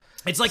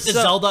It's like the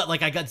Zelda,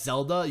 like I got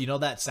Zelda, you know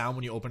that sound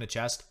when you open a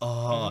chest?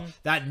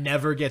 That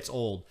never gets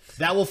old.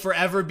 That will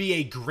forever be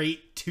a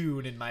great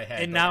tune in my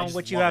head. And now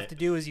what you have to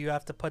do is you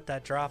have to put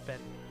that drop in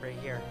right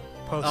here.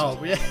 Post.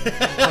 Oh, yeah.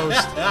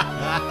 Post.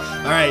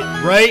 All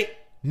right, right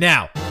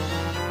now.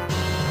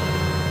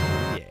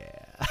 Yeah.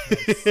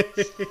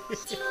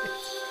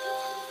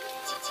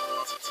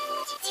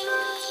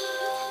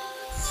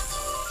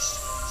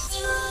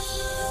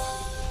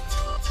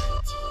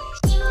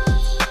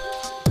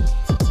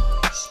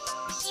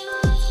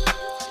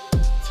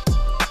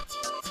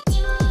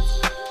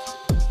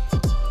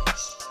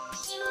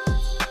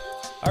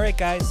 All right,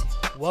 guys,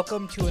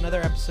 welcome to another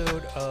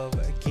episode of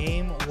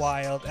Game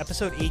Wild,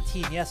 episode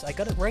 18. Yes, I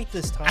got it right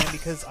this time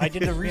because I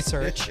did the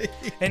research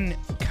and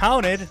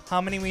counted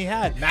how many we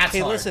had. Math's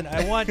hard. Listen,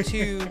 I want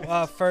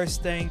to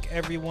first thank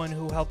everyone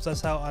who helps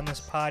us out on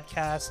this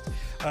podcast.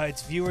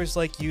 It's viewers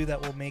like you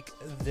that will make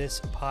this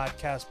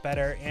podcast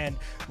better. And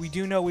we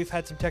do know we've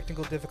had some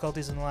technical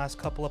difficulties in the last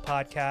couple of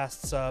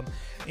podcasts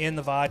and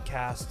the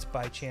vodcasts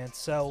by chance.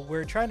 So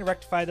we're trying to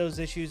rectify those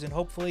issues, and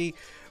hopefully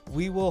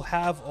we will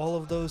have all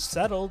of those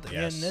settled,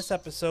 yes. And this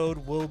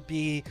episode will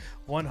be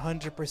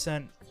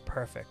 100%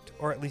 perfect,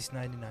 or at least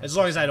 99. As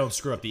long as I don't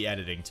screw up the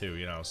editing too,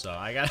 you know. So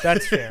I got.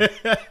 That's fair.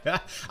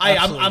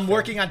 I'm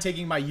working on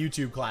taking my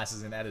YouTube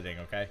classes in editing.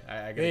 Okay,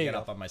 I gotta get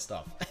up on my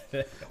stuff.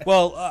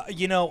 Well,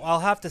 I'll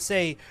have to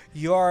say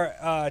your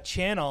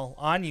channel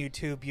on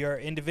YouTube, your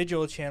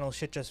individual channel,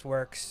 Shit Just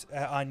Works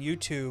on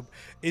YouTube,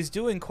 is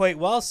doing quite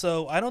well.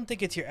 So I don't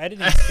think it's your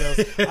editing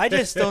skills. I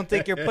just don't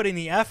think you're putting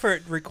the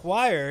effort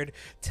required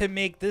to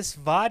make this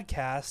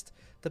vodcast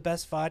the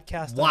best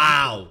vodcast.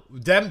 Wow,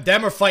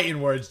 them are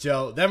fighting words,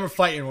 Joe. Them are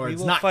fighting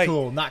words. Not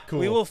cool. Not cool.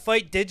 We will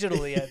fight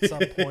digitally at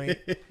some point.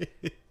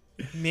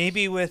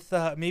 Maybe with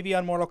maybe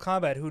on Mortal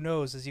Kombat. Who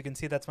knows? As you can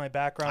see, that's my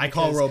background. I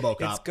call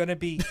RoboCop. It's gonna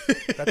be.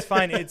 That's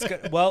fine.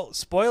 Well,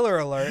 spoiler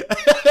alert.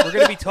 We're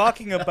gonna be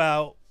talking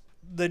about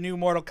the new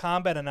Mortal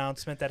Kombat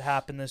announcement that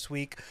happened this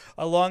week,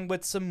 along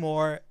with some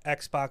more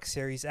Xbox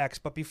Series X.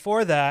 But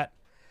before that,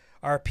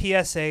 our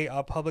PSA,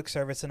 our public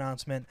service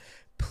announcement.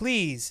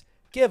 Please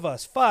give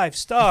us 5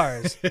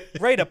 stars.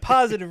 Rate a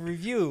positive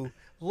review.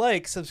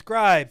 Like,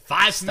 subscribe.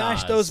 5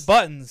 Smash stars. those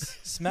buttons.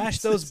 Smash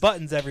those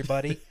buttons,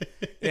 everybody.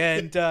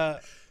 And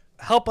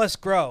help us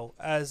grow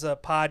as a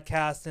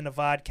podcast and a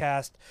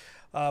vodcast.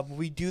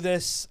 We do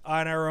this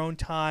on our own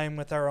time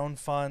with our own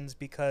funds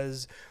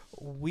because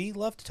we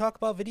love to talk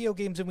about video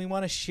games and we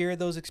want to share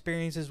those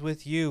experiences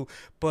with you.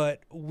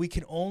 But we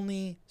can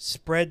only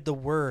spread the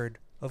word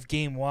of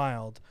Game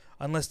Wild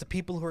unless the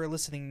people who are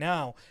listening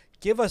now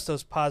give us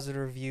those positive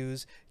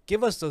reviews,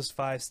 give us those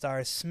 5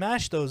 stars,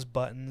 smash those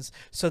buttons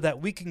so that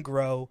we can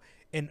grow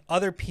and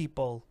other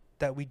people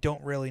that we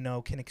don't really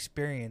know can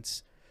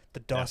experience the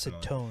Dawson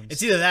tones.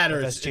 It's either that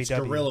or it's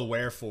guerrilla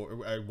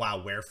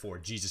warfare.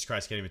 Jesus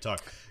Christ, can't even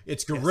talk.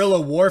 It's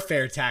guerrilla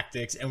warfare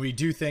tactics, and we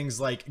do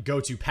things like go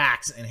to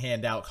PAX and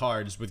hand out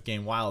cards with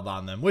Game Wild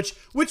on them, which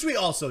we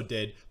also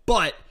did.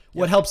 But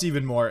what helps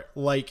even more,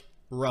 like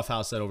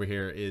Roughhouse said over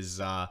here, is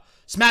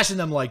smashing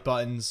them like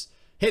buttons,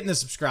 hitting the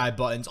subscribe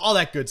buttons, all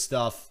that good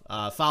stuff,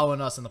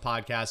 following us on the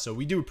podcast. So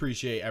we do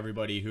appreciate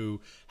everybody who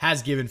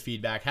has given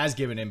feedback, has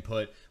given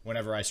input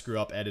whenever I screw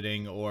up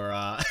editing or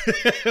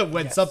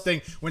when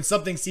something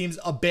seems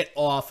a bit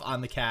off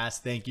on the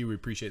cast. Thank you. We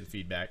appreciate the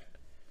feedback.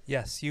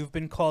 Yes, you've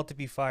been called to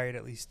be fired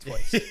at least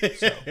twice.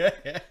 So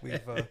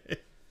we've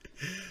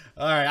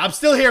all right, I'm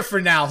still here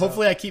for now.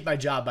 Hopefully I keep my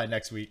job by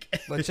next week.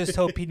 Let's just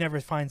hope he never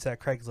finds that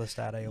Craigslist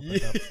ad I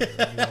opened up for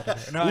a new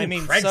editor. No, Ooh, I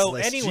mean, Craigslist, so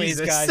anyways,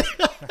 Jesus. guys.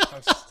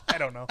 I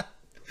don't know.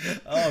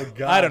 Oh,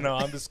 God. I don't know.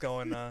 I'm just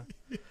going.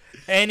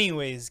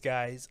 Anyways,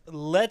 guys,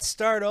 let's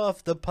start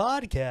off the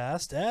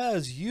podcast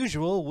as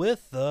usual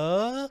with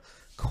the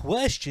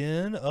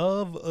question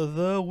of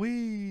the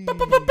week.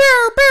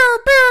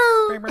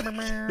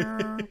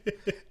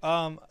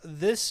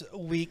 This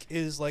week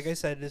is, like I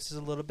said, this is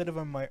a little bit of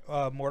a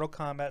Mortal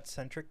Kombat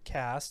centric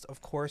cast.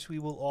 Of course, we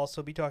will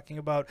also be talking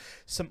about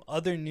some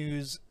other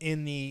news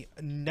in the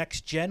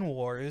Next Gen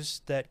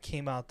Wars that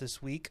came out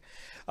this week.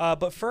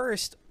 But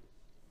first,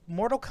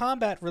 Mortal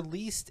Kombat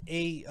released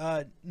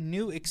a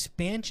new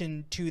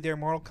expansion to their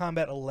Mortal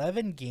Kombat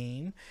 11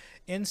 game,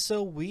 and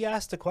so we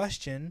asked the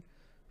question,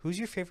 who's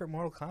your favorite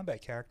Mortal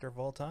Kombat character of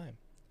all time?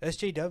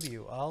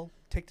 SJW, I'll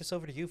take this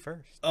over to you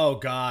first. Oh,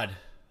 God.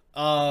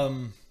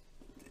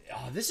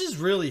 This is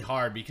really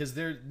hard because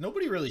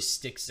nobody really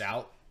sticks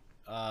out.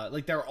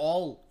 Like they're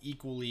all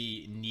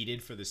equally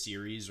needed for the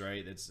series,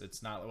 right?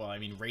 It's not, well, I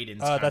mean,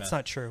 Raiden's kinda, that's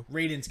not true.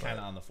 Raiden's kind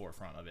of on the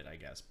forefront of it, I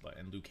guess,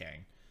 and Liu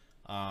Kang.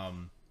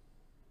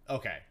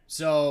 Okay,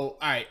 so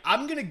all right,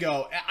 I'm gonna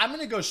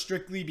go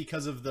strictly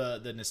because of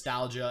the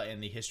nostalgia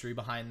and the history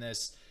behind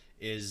this.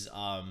 Is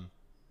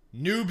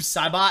Noob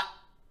Saibot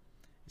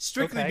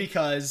strictly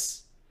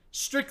because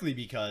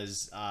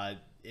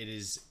it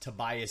is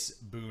Tobias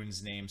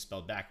Boone's name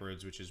spelled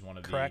backwards, which is one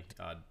of the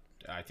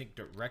I think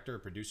director or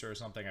producer or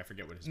something. I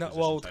forget what his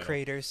title.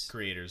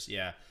 Creators,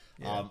 yeah.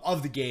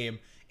 Of the game.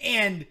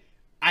 And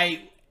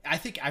I I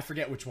think I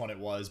forget which one it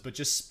was, but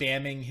just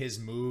spamming his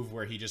move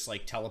where he just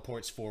like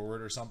teleports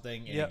forward or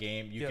something in a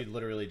game, you could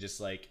literally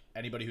just like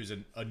anybody who's a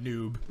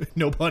noob,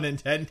 no pun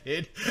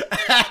intended,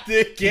 at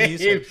the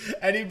game.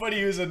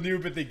 Anybody who's a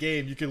noob at the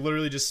game, you can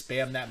literally just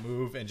spam that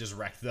move and just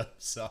wreck them.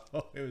 So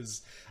it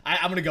was.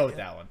 I'm gonna go with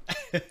that one.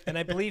 And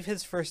I believe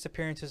his first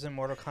appearance was in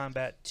Mortal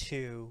Kombat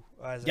 2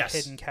 as a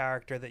hidden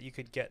character that you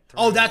could get through.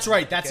 Oh, that's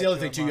right. That's the other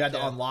thing too. You had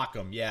to unlock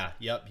him. Yeah.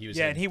 Yep. He was.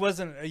 Yeah, and he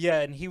wasn't.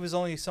 Yeah, and he was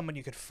only someone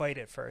you could fight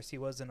at first. He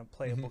wasn't a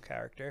playable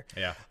character.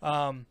 Yeah.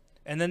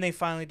 And then they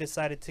finally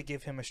decided to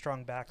give him a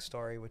strong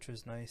backstory, which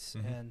was nice.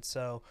 And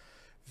so,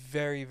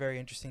 very, very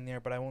interesting there.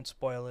 But I won't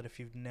spoil it if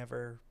you've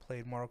never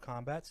played Mortal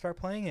Kombat. Start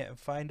playing it and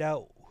find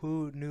out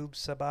who Noob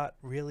Saibot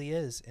really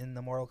is in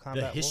the Mortal Kombat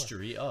The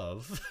history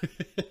of.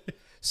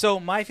 So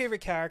my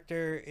favorite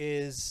character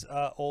is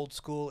old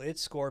school.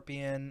 It's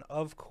Scorpion,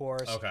 of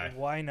course. Okay.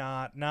 Why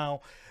not?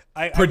 Now,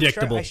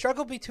 Predictable. I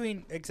struggle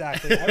between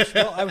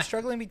I was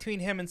struggling between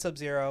him and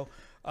Sub-Zero.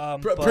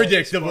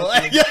 Predictable.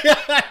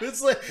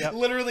 It's like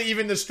literally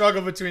even the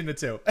struggle between the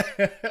two.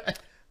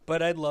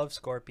 But I love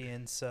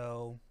Scorpion,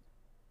 so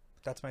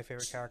that's my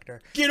favorite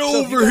character. Get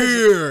over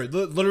here!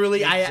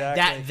 Literally,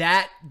 exactly.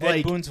 that like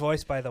Ed Boon's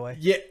voice, by the way.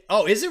 Yeah.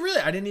 Oh, is it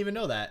really? I didn't even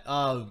know that.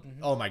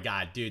 Oh my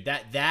god, dude,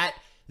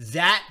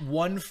 that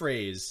one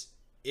phrase,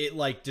 it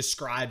like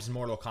describes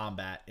Mortal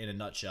Kombat in a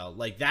nutshell.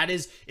 Like that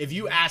is, if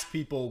you ask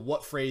people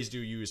what phrase do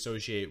you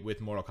associate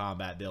with Mortal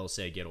Kombat, they'll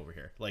say "get over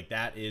here." Like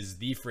that is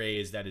the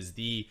phrase. That is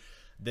the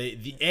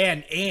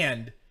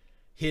and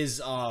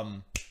his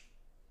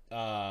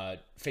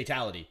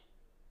fatality,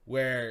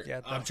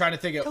 where I'm trying to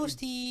think of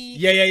Toasty.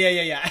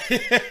 Yeah.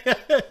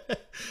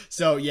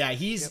 So yeah,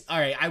 he's all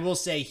right. I will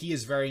say he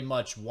is very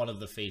much one of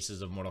the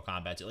faces of Mortal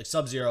Kombat. Like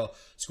Sub-Zero,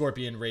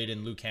 Scorpion,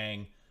 Raiden, Liu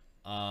Kang.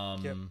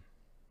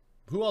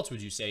 Who else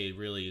would you say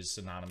really is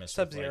synonymous?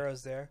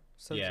 Sub-Zero's there.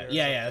 Yeah.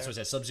 That's what I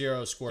said.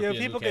 Sub-Zero, Scorpion,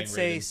 people Liu Kang, could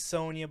say Raiden.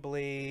 Sonya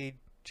Blade,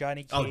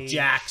 Johnny Cage. Oh,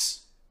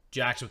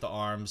 Jax with the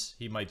arms.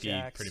 He might be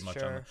pretty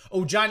much on.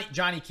 Oh,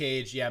 Johnny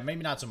Cage. Yeah,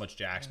 maybe not so much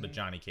Jax, but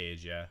Johnny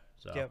Cage. Yeah.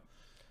 So. Yep.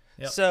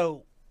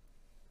 So,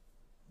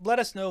 let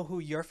us know who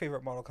your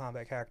favorite Mortal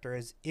Kombat character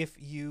is, if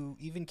you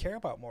even care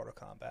about Mortal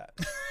Kombat.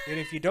 And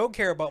if you don't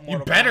care about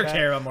Mortal Kombat, you better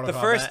care about Mortal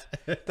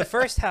Kombat. The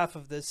first half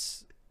of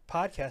this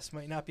podcast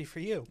might not be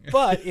for you,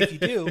 but if you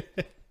do,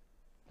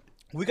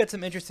 we got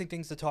some interesting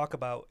things to talk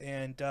about.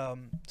 And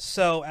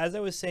so as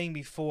I was saying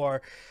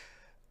before,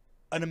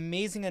 an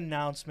amazing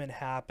announcement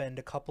happened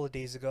a couple of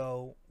days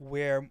ago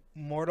where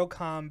Mortal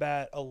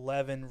Kombat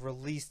 11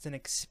 released an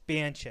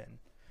expansion.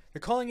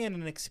 They're calling it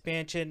an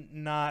expansion,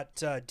 not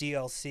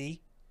DLC.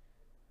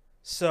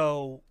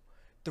 So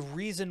the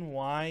reason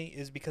why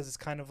is because it's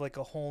kind of like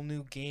a whole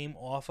new game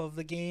off of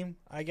the game,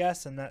 I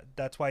guess, and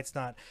that's why it's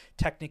not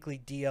technically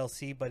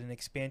DLC, but an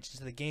expansion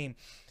to the game.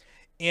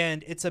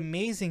 And it's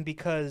amazing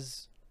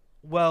because,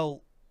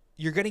 well,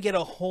 you're going to get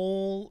a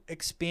whole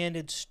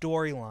expanded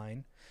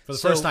storyline. For the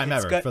first time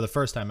ever. For the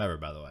first time ever,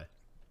 by the way.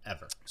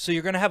 Ever. So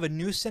you're going to have a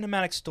new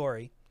cinematic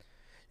story.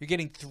 You're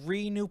getting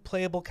 3 new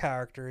playable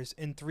characters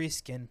and 3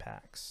 skin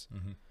packs.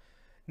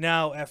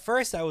 Now, at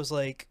first I was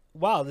like,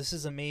 wow, this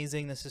is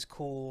amazing. This is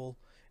cool.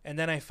 And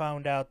then I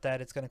found out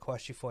that it's going to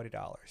cost you $40.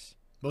 Well,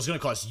 it's going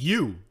to cost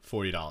you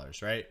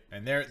 $40, right?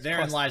 And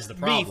therein lies the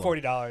problem.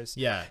 Me $40.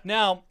 Yeah.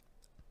 Now,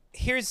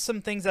 here's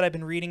some things that I've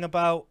been reading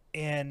about.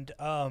 And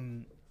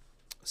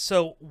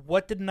so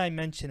what didn't I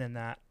mention in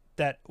that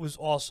was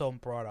also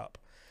brought up?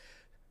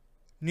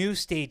 New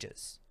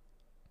stages.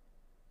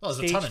 Well,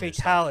 there's a ton of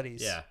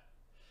fatalities. Yeah.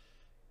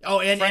 Oh,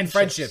 and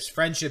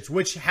friendships,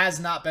 which has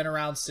not been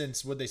around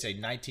since, what'd they say,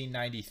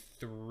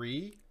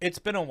 1993? It's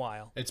been a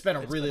while. It's been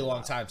a really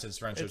long time since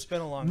friendships. It's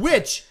been a long time.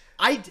 Which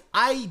I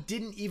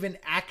didn't even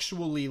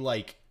actually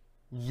like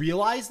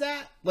realize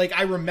that. Like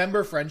I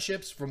remember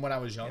friendships from when I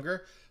was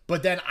younger,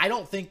 but then I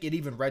don't think it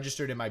even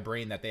registered in my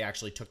brain that they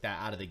actually took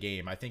that out of the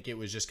game. I think it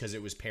was just because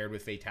it was paired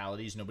with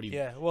fatalities. Nobody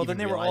then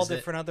they were all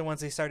different other ones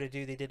they started to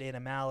do. They did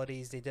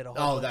animalities. They did a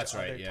whole bunch of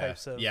other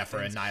types of for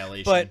things.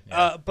 Annihilation.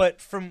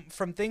 But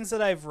from things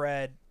that I've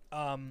read,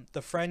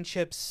 the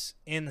friendships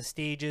and the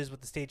stages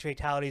with the stage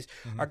fatalities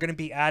are going to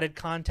be added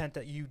content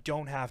that you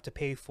don't have to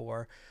pay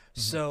for.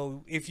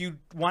 So if you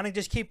want to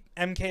just keep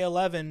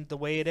MK11 the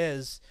way it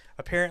is,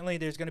 apparently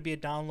there's going to be a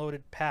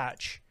downloaded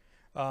patch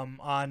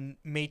on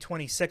May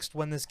 26th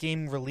when this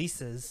game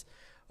releases,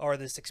 or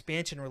this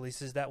expansion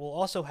releases, that will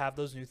also have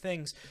those new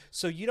things.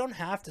 So you don't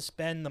have to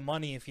spend the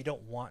money if you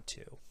don't want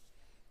to,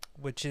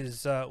 which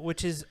is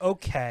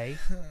okay,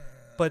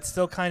 but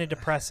still kind of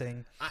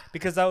depressing,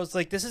 because I was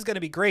like, this is going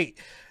to be great.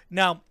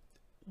 Now,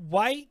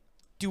 why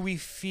do we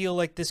feel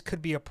like this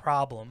could be a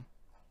problem?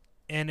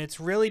 And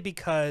it's really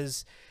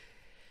because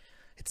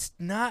it's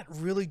not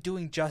really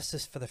doing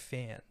justice for the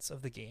fans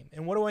of the game.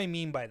 And what do I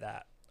mean by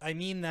that? I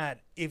mean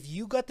that if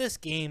you got this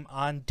game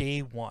on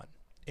day one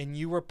and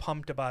you were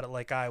pumped about it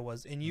like I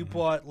was, and you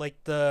bought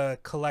like the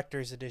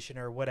collector's edition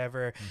or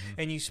whatever,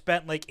 and you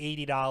spent like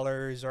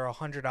 $80 or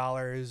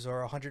 $100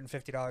 or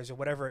 $150 or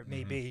whatever it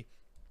may be,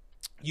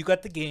 you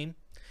got the game,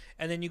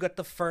 and then you got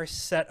the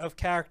first set of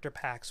character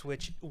packs,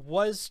 which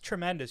was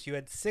tremendous. You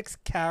had 6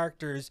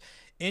 characters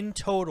in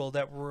total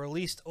that were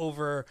released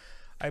over,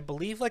 I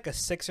believe, like a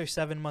 6 or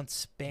 7 month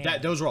span.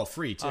 Those were all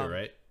free too,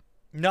 right?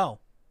 No,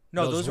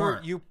 those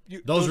were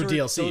those were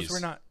DLCs. Those were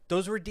not.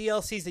 Those were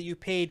DLCs that you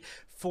paid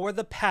for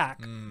the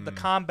pack, the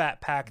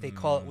combat pack. They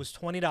call it, was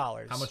 $20.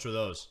 How much were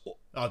those?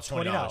 Oh,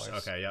 $20.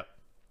 Okay, yep.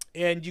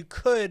 And you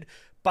could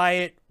buy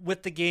it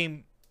with the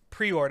game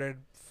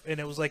pre-ordered, and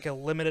it was like a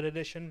limited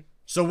edition.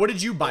 So what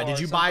did you buy? Did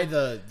you buy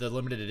the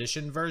limited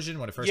edition version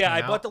when it first came out?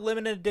 Yeah, I bought the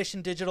limited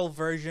edition digital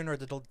version, or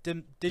the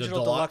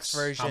digital deluxe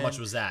version. How much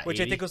was that? Which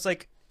 80?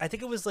 I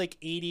think it was like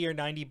 $80 or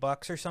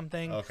 $90 or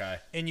something. Okay.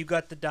 And you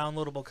got the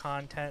downloadable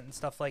content and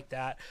stuff like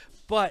that.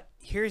 But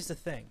here's the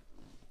thing,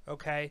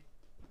 okay?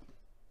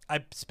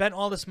 I spent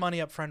all this money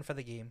up front for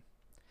the game,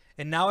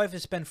 and now I have to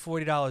spend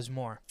 $40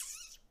 more.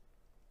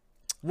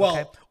 Well,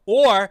 okay?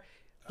 Or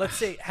let's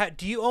say,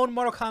 do you own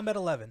Mortal Kombat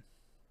 11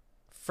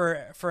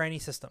 for any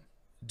system?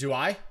 Do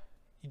I?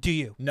 Do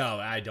you? No,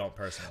 I don't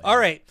personally. All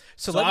right,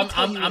 so let me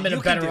tell you I'm what in a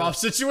you can better do. off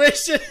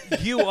situation.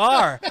 You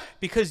are,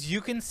 because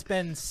you can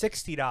spend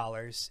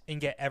 $60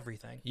 and get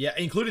everything. Yeah,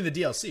 including the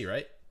DLC,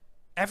 right?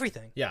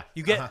 Everything. Yeah.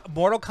 You get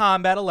Mortal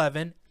Kombat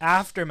 11,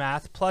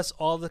 Aftermath, plus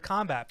all the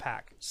combat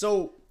pack.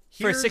 So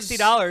for $60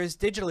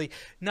 digitally.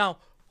 Now,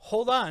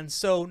 hold on.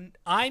 So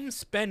I'm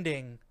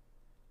spending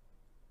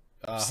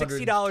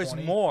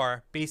 $60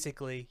 more,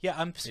 basically. Yeah,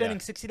 I'm spending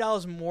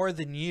 $60 more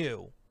than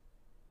you.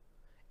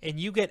 And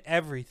you get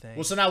everything.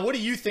 Well, so now what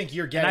do you think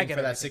you're getting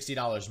for that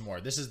 $60 more?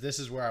 This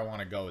is where I want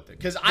to go with it,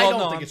 because I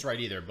don't think it's right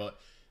either. But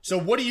so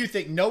what do you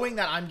think, knowing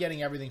that I'm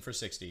getting everything for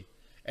 $60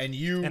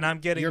 and I'm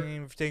getting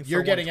everything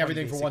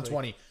for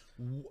 $120?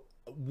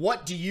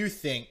 What do you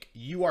think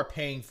you are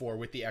paying for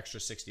with the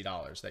extra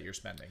 $60 that you're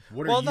spending?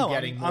 What are you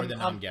getting more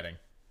than I'm getting?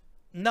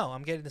 No,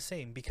 I'm getting the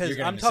same, because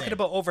I'm talking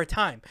about over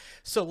time.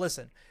 So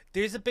listen,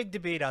 there's a big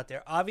debate out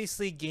there.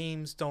 Obviously,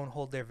 games don't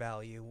hold their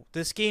value.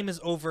 This game is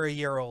over a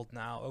year old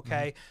now,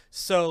 okay?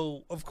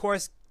 So, of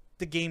course,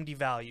 the game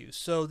devalues.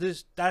 So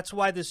that's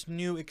why this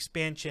new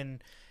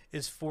expansion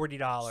is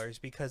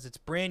 $40, because it's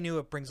brand new.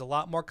 It brings a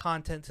lot more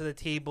content to the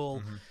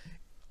table.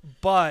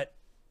 But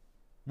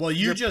well,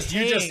 you just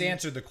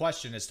answered the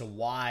question as to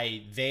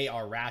why they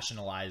are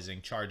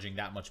rationalizing charging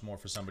that much more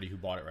for somebody who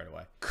bought it right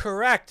away.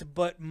 Correct,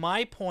 but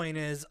my point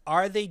is,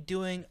 are they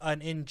doing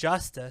an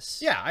injustice?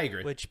 Yeah, I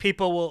agree. Which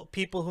people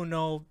who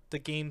know the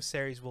game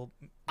series will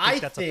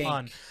think that's a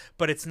pun,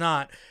 but it's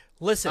not.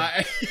 Listen,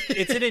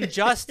 it's an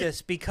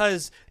injustice,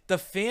 because the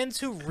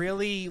fans who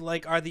really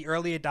are the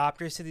early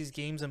adopters to these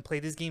games and play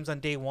these games on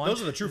day one,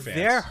 those are the true fans.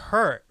 They're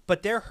hurt,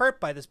 but they're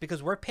hurt by this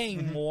because we're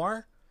paying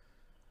more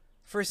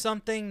for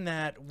something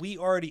that we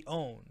already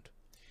owned.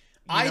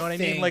 You know what I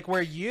mean? Like,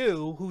 where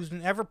you, who's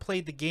never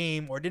played the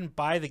game or didn't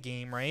buy the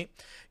game, right,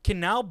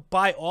 can now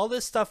buy all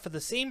this stuff for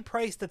the same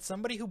price that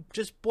somebody who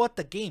just bought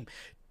the game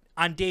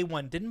on day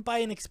one, didn't buy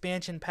an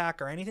expansion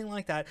pack or anything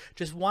like that,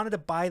 just wanted to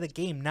buy the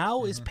game,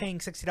 now is paying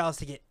 $60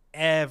 to get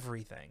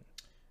everything.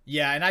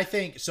 Yeah, and I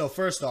think, so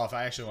first off,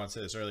 I actually want to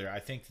say this earlier, I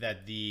think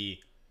that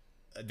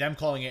them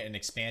calling it an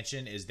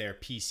expansion is their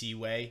PC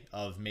way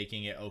of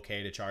making it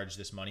okay to charge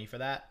this money for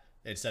that,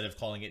 instead of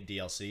calling it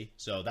DLC.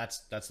 So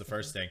that's the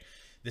first thing.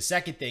 The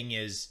second thing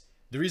is,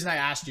 the reason I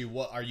asked you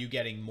what are you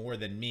getting more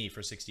than me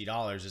for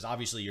 $60 is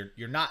obviously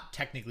you're not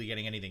technically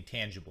getting anything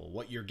tangible.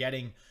 What you're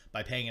getting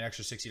by paying an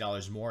extra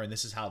 $60 more, and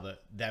this is how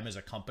them as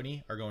a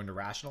company are going to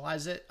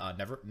rationalize it,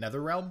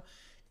 NetherRealm,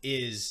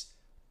 is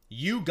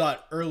you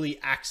got early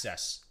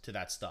access to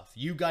that stuff.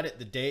 You got it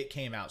the day it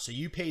came out. So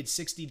you paid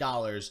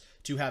 $60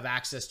 to have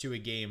access to a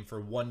game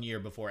for 1 year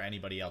before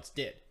anybody else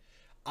did.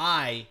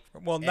 Not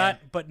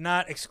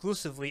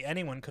exclusively.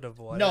 Anyone could have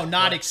bought it. No,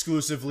 not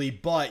exclusively,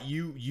 but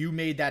you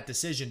made that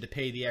decision to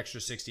pay the extra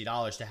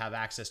 $60 to have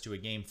access to a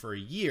game for a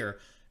year,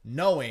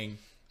 knowing.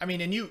 I mean,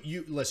 and you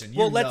listen.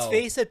 Let's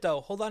face it, though.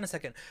 Hold on a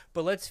second.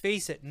 But let's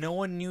face it. No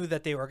one knew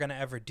that they were going to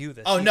ever do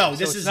this. Oh no,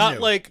 this is not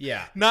new. like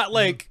not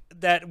like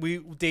that.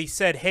 They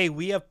said, "Hey,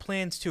 we have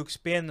plans to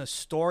expand the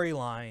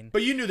storyline."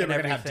 But you knew they were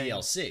going to have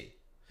DLC.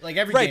 Like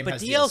every game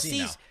has DLC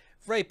now.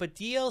 Right, but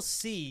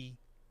DLC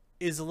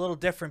is a little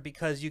different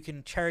because you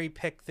can cherry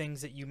pick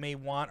things that you may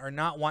want or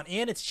not want,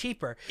 and it's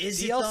cheaper.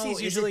 DLC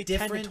is usually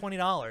 $10 to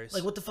 $20.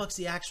 Like, what the fuck's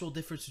the actual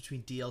difference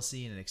between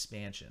DLC and an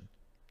expansion?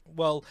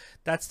 Well,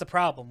 that's the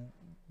problem.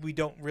 We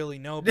don't really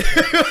know.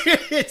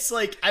 It's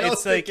like I don't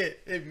think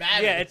it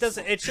matters. Yeah, it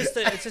doesn't. It's just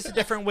a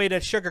different way to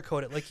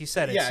sugarcoat it, like you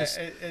said.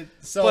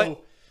 It's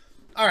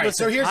all right.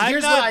 Listen, so here's I'm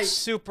what not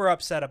super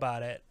upset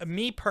about it.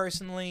 Me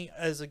personally,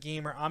 as a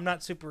gamer, I'm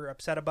not super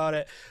upset about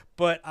it.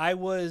 But I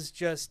was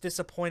just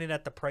disappointed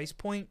at the price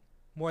point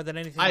more than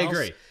anything else. I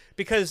agree.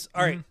 Because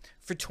all right,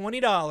 for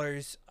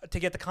 $20 to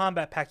get the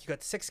combat pack, you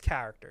got 6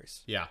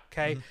 characters. Yeah.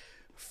 Okay.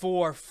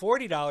 For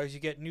 $40, you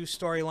get new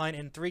storyline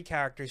and 3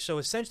 characters. So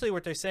essentially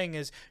what they're saying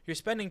is you're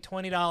spending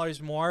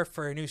 $20 more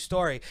for a new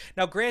story.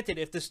 Now, granted,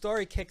 if the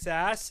story kicks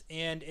ass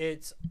and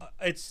it's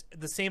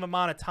the same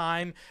amount of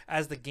time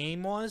as the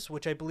game was,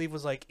 which I believe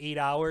was like 8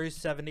 hours,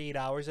 7 to 8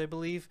 hours, I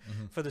believe,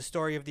 for the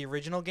story of the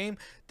original game,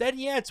 then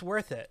yeah, it's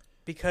worth it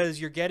because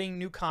you're getting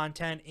new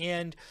content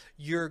and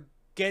you're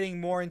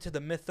getting more into the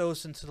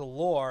mythos, into the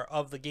lore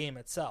of the game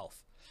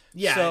itself.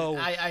 Yeah, so,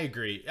 I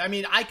agree. I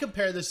mean, I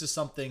compare this to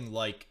something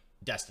like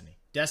Destiny.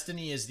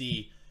 Destiny is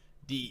the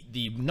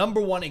number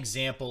one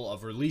example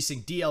of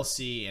releasing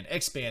DLC and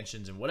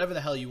expansions and whatever the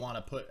hell you want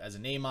to put as a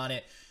name on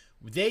it.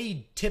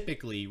 They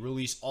typically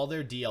release all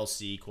their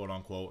DLC, quote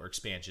unquote, or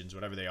expansions,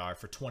 whatever they are,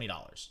 for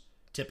 $20.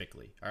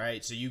 Typically, all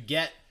right. So you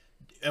get,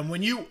 and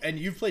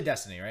you've played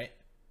Destiny, right?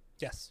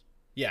 yes.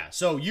 Yeah.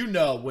 So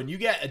when you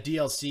get a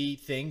DLC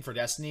thing for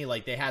Destiny,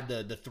 like they had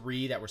the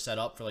 3 that were set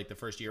up for like the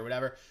first year or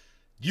whatever.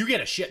 You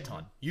get a shit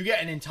ton. You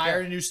get an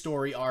entire new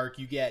story arc.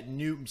 You get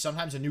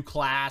sometimes a new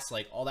class,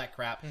 like all that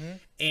crap.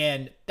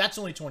 And that's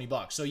only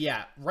 $20. So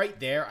yeah, right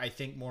there, I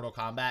think Mortal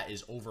Kombat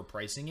is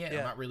overpricing it. Yeah.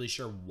 I'm not really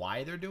sure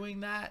why they're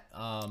doing that.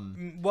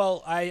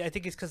 Well, I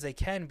think it's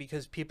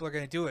because people are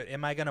going to do it.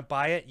 Am I going to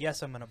buy it?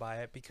 Yes, I'm going to buy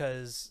it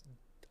because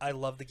I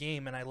love the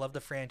game and I love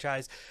the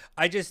franchise.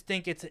 I just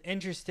think it's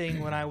interesting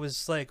when I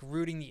was like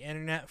rooting the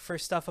internet for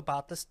stuff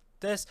about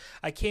this,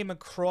 I came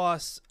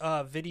across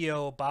a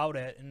video about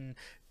it and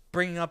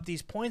bringing up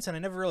these points, and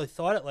I never really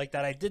thought it like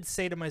that. I did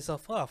say to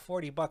myself, oh,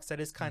 $40, that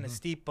is kind of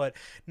steep, but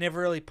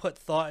never really put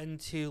thought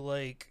into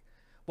like,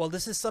 well,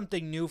 this is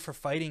something new for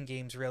fighting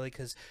games, really,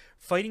 because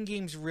fighting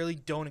games really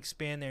don't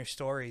expand their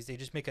stories. They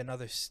just make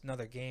another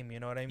game, you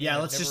know what I mean? Yeah,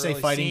 let's just say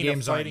fighting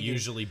games aren't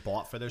usually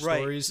bought for their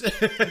stories.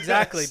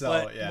 Exactly,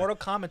 but Mortal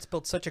Kombat's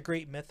built such a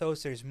great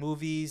mythos. There's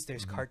movies,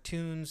 there's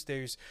cartoons,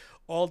 there's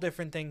all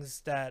different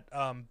things that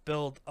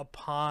build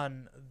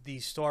upon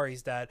these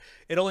stories that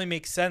it only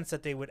makes sense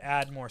that they would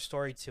add more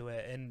story to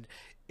it. And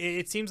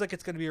it seems like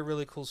it's going to be a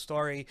really cool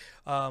story.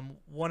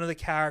 One of the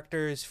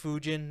characters,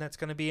 Fujin, that's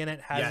going to be in it,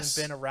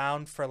 hasn't been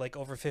around for like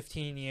over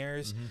 15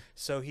 years,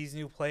 so he's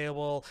new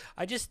playable.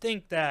 I just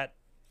think that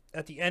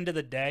at the end of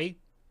the day,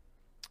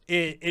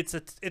 it's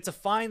a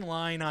fine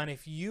line on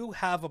if you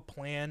have a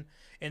plan,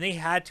 and they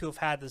had to have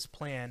had this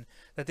plan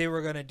that they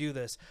were going to do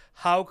this.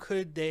 How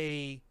could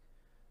they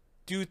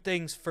do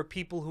things for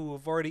people who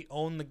have already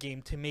owned the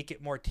game to make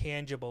it more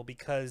tangible?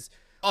 Because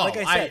like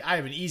I said, I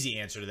have an easy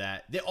answer to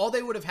that. All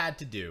they would have had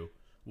to do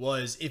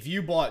was if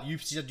you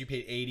said you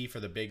paid $80 for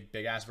the big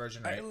ass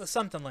version, right?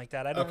 Something like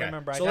that. I don't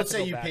remember. So let's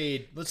say you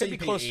paid. Let's say you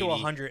paid close to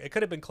 $100. It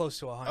could have been close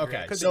to $100.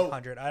 Okay, it could so be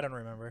 $100. I don't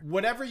remember.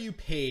 Whatever you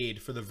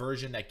paid for the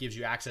version that gives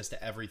you access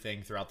to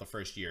everything throughout the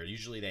first year,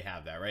 usually they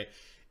have that, right?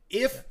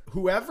 If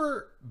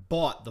whoever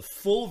bought the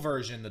full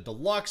version, the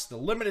deluxe, the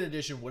limited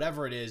edition,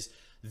 whatever it is,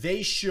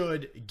 they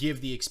should give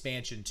the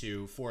expansion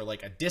to for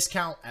like a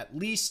discount at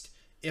least,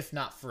 if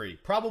not free.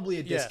 Probably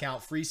a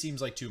discount. Free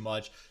seems like too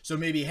much. So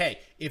maybe, hey,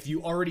 if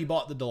you already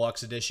bought the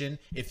deluxe edition,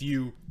 if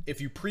you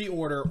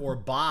pre-order or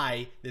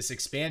buy this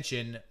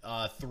expansion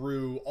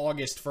through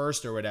August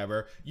 1st or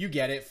whatever, you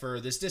get it for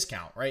this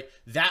discount, right?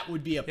 That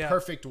would be a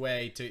perfect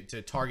way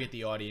to target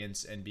the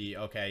audience and be,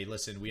 okay,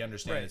 listen, we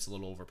understand it's a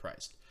little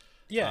overpriced.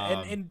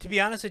 Yeah, and to be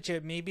honest with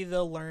you, maybe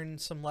they'll learn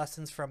some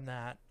lessons from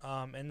that.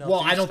 And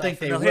I don't think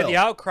they'll hear the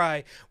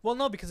outcry. Well,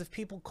 no, because if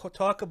people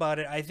talk about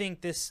it, I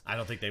think this. I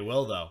don't think they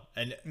will though.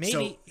 And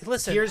maybe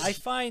listen.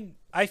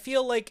 I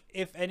feel like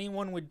if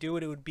anyone would do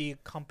it, it would be a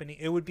company.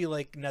 It would be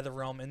like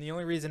NetherRealm, and the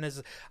only reason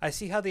is I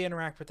see how they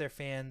interact with their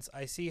fans.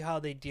 I see how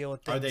they deal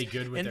with things. Are they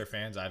good with their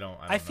fans?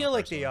 I feel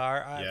like they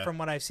are. From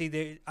what I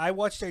see, I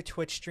watch their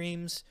Twitch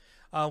streams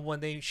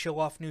when they show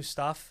off new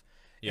stuff.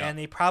 Yeah. And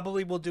they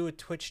probably will do a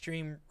Twitch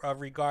stream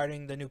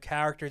regarding the new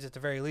characters at the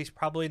very least.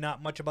 Probably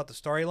not much about the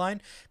storyline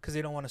because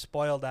they don't want to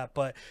spoil that.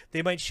 But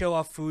they might show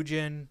off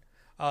Fujin,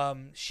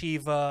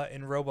 Shiva,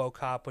 and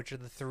RoboCop, which are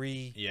the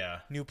 3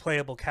 new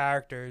playable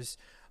characters.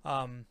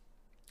 And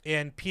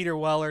Peter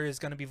Weller is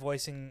going to be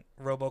voicing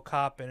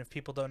RoboCop. And if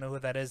people don't know who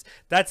that is,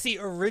 that's the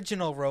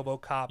original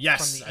RoboCop from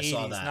the 80s.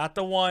 Saw that. Not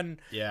the one,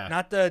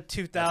 not the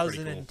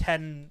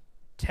 2010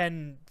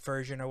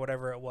 version or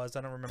whatever it was.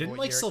 I don't remember. Didn't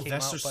what year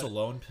Sylvester it came out,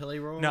 Stallone play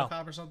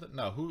RoboCop or something?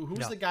 No.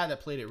 Who's the guy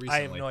that played it recently?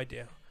 I have no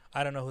idea.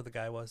 I don't know who the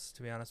guy was,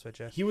 to be honest with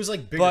you. He was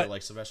like bigger,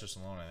 like Sylvester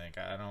Stallone, I think.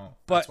 I don't.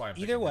 But that's why I'm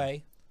either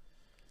way,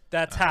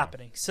 that's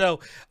happening.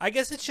 So I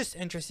guess it's just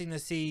interesting to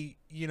see,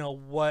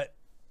 what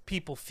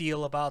people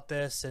feel about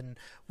this and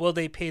will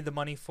they pay the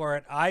money for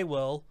it? I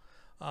will.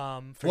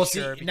 For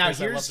sure. Now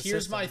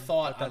here's my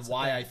thought on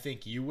why I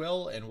think you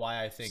will and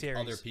why I think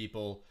other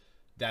people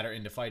that are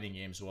into fighting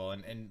games will,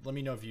 and let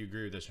me know if you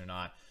agree with this or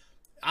not.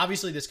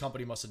 Obviously, this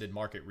company must have did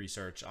market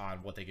research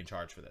on what they can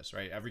charge for this,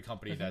 right? Every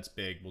company that's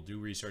big will do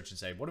research and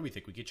say, what do we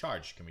think we could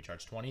charge? Can we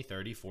charge 20,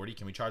 30, 40?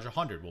 Can we charge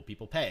 100? Will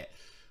people pay it?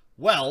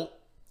 Well,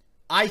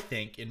 I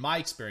think, in my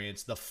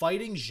experience, the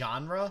fighting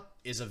genre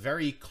is a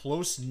very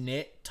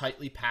close-knit,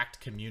 tightly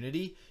packed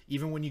community.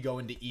 Even when you go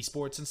into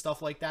esports and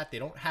stuff like that, they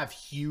don't have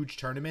huge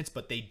tournaments,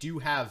 but they do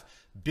have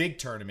big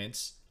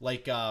tournaments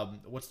like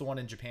what's the one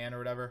in Japan or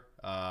whatever?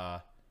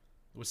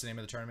 What's the name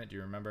of the tournament? Do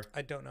you remember?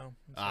 I don't know.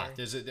 I'm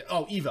sorry.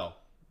 Evo.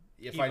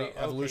 Fighting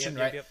Evolution,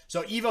 right? Yep.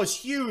 So Evo's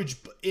huge.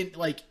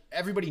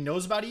 Everybody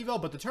knows about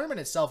Evo, but the tournament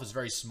itself is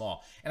very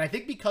small. And I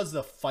think because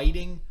the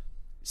fighting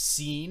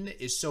scene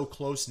is so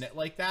close knit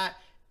like that,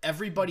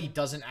 everybody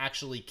doesn't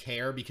actually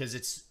care because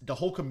it's the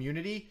whole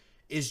community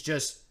is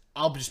just,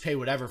 I'll just pay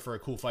whatever for a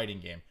cool fighting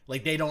game.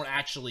 Like they don't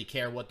actually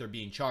care what they're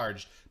being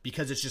charged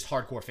because it's just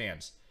hardcore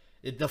fans.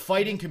 The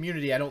fighting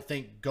community, I don't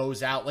think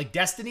goes out like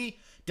Destiny.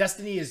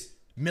 Destiny is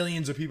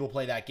millions of people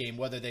play that game,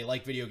 whether they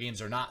like video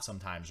games or not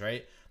sometimes,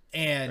 right?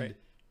 And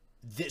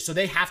so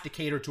they have to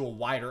cater to a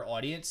wider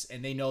audience,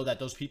 and they know that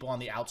those people on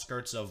the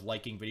outskirts of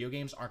liking video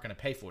games aren't going to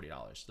pay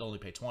 $40. They'll only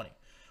pay $20.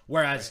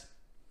 Whereas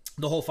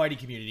the whole fighting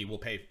community will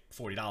pay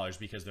 $40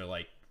 because they're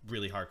like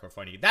really hardcore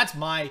fighting. That's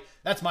my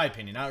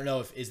opinion. I don't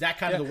know if is that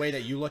kind of the way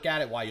that you look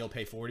at it. Why you'll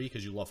pay $40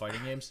 because you love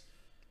fighting games.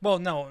 Well,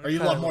 no, or you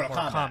love Mortal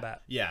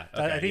Kombat. Yeah,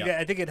 okay,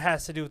 I think it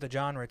has to do with the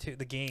genre too,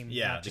 the game.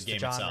 Yeah, not just the game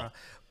genre. itself.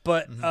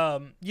 But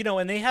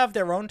and they have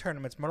their own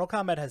tournaments. Mortal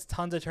Kombat has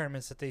tons of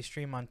tournaments that they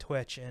stream on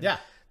Twitch, and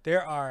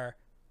there are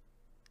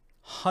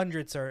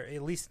hundreds or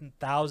at least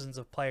thousands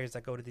of players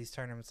that go to these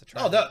tournaments to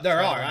try. Oh,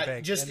 there are.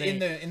 Just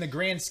in the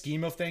grand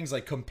scheme of things,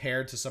 like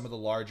compared to some of the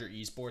larger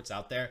esports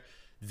out there,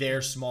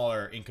 they're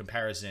smaller in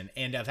comparison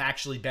and have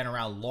actually been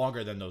around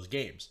longer than those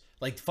games.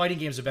 Like fighting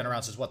games have been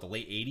around since the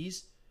late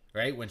 80s.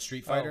 Right, when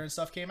Street Fighter and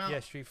stuff came out. Yeah,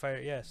 Street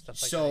Fighter, stuff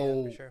like that.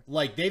 So, for sure.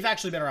 like, they've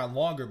actually been around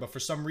longer, but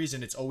for some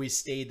reason, it's always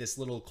stayed this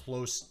little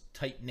close,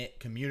 tight-knit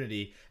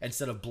community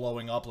instead of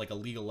blowing up like a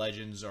League of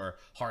Legends or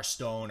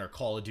Hearthstone or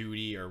Call of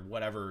Duty or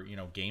whatever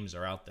games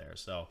are out there.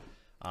 So,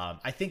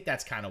 I think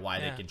that's kind of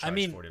why they can charge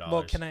 $40.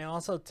 Well, can I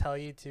also tell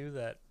you too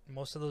that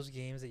most of those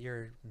games that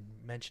you're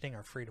mentioning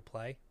are free to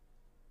play?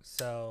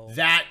 So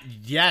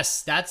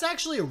that's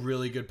actually a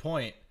really good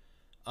point.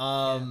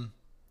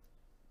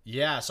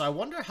 Yeah, so I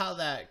wonder how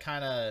that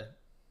kind of...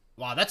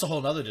 Wow, that's a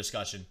whole other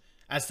discussion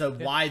as to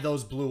why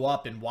those blew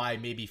up and why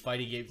maybe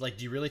fighting games... Like,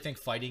 do you really think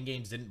fighting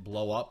games didn't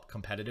blow up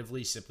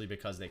competitively simply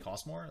because they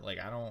cost more? Like,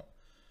 I don't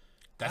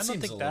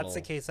think that's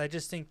the case. I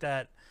just think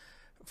that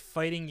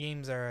fighting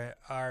games are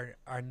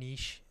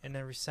niche in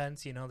every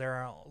sense. There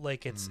are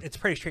like it's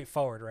pretty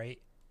straightforward,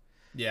 right?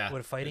 Yeah.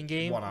 With a fighting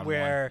game one-on-one.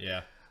 where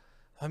yeah.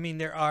 I mean,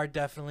 there are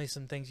definitely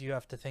some things you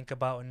have to think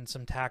about and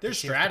some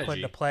tactics you have to put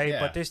strategy. into play.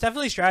 Yeah. But there's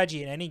definitely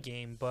strategy in any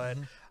game. But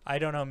I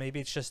don't know. Maybe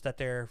it's just that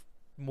they're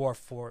more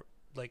forward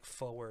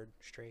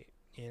straight.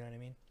 You know what I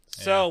mean?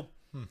 Yeah. So,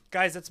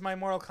 guys, that's my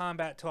Mortal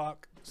Kombat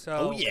talk.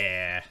 So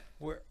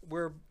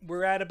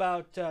we're at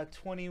about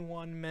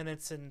 21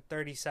 minutes and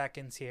 30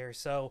 seconds here.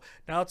 So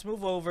now let's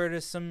move over to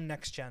some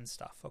next gen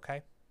stuff.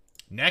 Okay.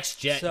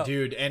 Next gen,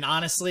 dude. And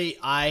honestly,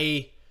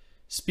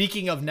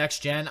 Speaking of next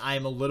gen, I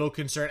am a little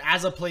concerned.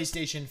 As a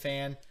PlayStation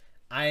fan,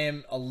 I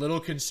am a little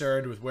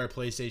concerned with where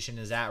PlayStation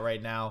is at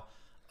right now.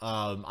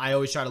 I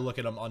always try to look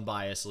at them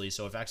unbiasedly.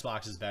 So if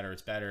Xbox is better,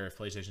 it's better. If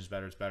PlayStation is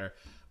better, it's better.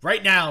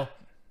 Right now,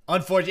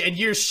 unfortunately, and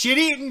your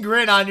shit-eating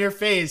grin on your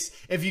face.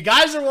 If you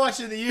guys are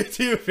watching the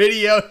YouTube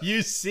video,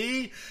 you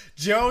see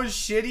Joe's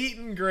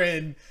shit-eating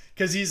grin.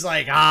 Because he's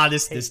like,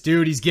 this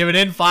dude, he's giving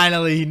in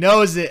finally. He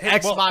knows it.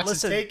 Xbox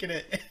is taking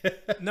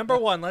it. Number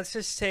one, let's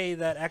just say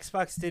that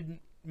Xbox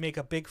didn't make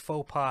a big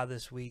faux pas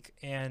this week,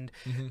 and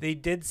they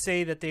did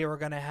say that they were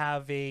going to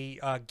have a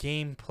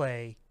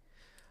gameplay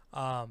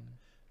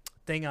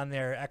thing on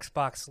their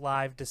Xbox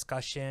Live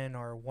discussion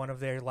or one of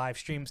their live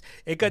streams.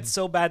 It got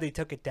so bad they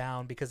took it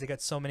down because they got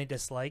so many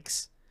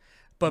dislikes.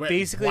 But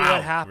basically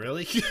what happened...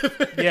 Really?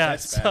 Yeah,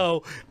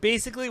 so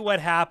basically what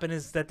happened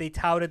is that they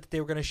touted that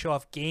they were going to show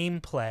off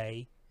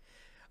gameplay,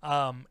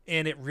 and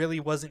it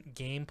really wasn't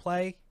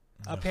gameplay,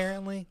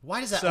 apparently.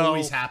 Why does that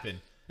always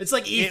happen? It's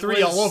like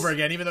E3 all over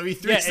again, even though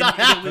E3's not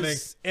happening.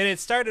 It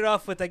started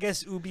off with, I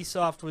guess,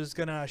 Ubisoft was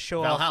going to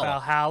show off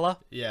Valhalla.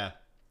 Yeah.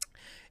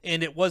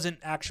 And it wasn't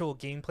actual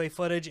gameplay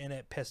footage, and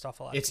it pissed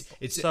off a lot of people.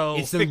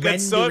 It got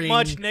so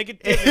much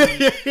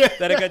negativity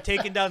that it got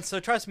taken down. So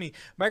trust me,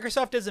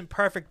 Microsoft isn't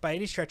perfect by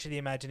any stretch of the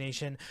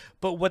imagination,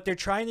 but what they're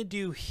trying to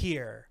do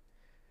here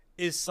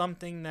is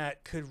something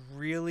that could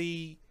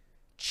really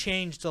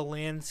change the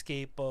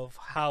landscape of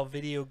how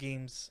video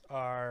games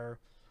are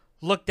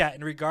looked at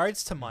in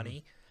regards to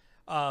money.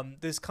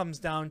 This comes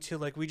down to,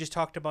 like we just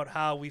talked about,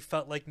 how we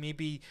felt like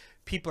maybe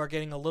people are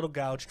getting a little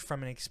gouged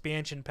from an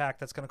expansion pack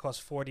that's going to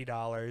cost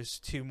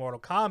 $40 to Mortal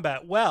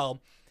Kombat.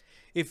 Well,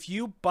 if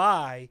you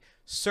buy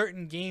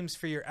certain games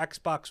for your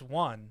Xbox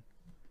One,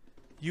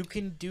 you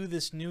can do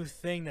this new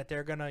thing that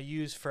they're going to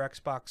use for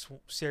Xbox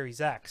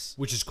Series X.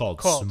 Which is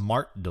called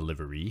Smart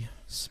Delivery.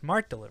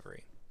 Smart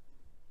Delivery.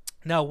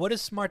 Now, what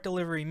does Smart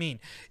Delivery mean?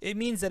 It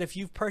means that if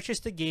you've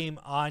purchased a game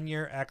on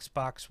your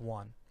Xbox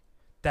One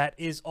that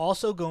is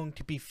also going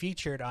to be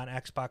featured on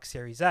Xbox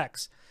Series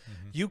X,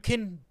 you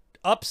can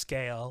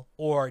upscale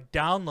or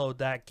download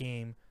that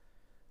game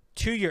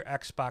to your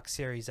Xbox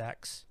Series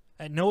X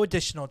at no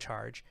additional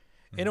charge.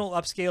 It'll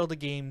upscale the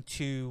game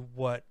to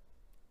what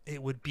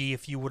it would be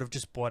if you would have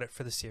just bought it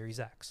for the Series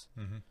X.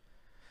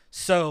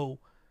 So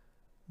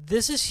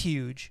this is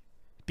huge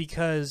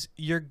because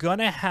you're going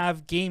to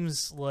have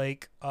games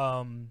like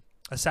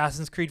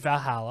Assassin's Creed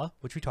Valhalla,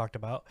 which we talked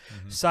about,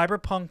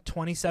 Cyberpunk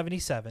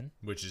 2077,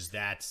 which is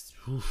I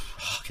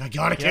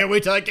can't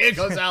wait till that game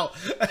comes out.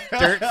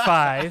 Dirt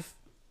 5,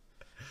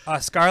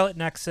 Scarlet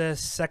Nexus,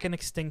 Second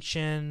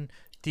Extinction,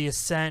 The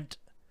Ascent,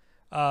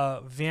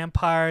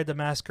 Vampire the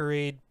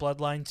Masquerade,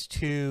 Bloodlines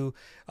 2,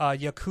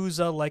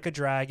 Yakuza Like a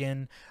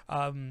Dragon,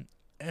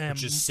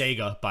 which is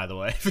Sega, by the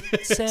way.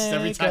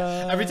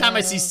 Sega. Every time I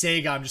see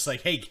Sega, I'm just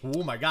like, hey,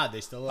 oh my god, they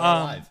still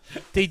are alive.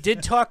 They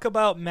did talk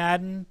about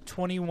Madden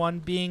 21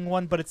 being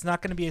one, but it's not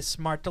going to be a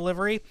smart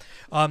delivery.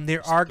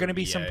 There are going to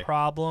be some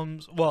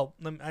problems. Well,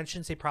 I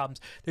shouldn't say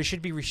problems. There's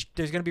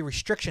going to be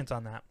restrictions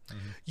on that.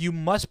 You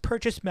must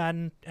purchase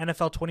Madden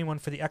NFL 21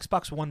 for the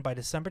Xbox One by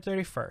December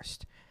 31st.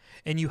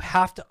 And you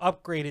have to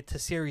upgrade it to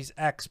Series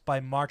X by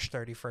March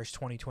 31st,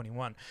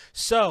 2021.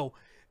 So,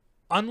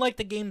 unlike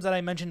the games that I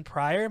mentioned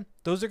prior,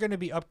 those are going to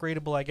be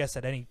upgradable, I guess,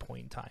 at any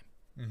point in time.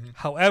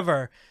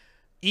 However,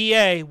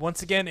 EA,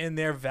 once again, in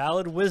their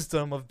valid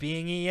wisdom of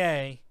being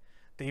EA,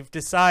 they've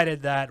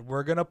decided that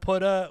we're gonna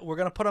put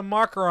a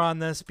marker on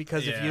this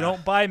because if you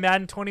don't buy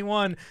Madden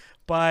 21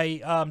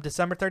 by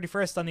December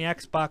 31st on the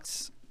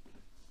Xbox,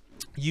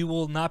 you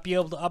will not be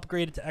able to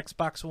upgrade it to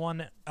Xbox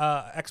One,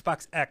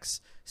 Xbox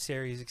X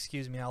series.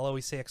 Excuse me, I'll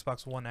always say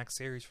Xbox One X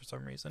series for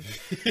some reason,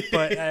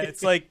 but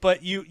it's like,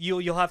 but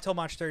you'll have till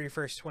March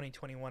 31st,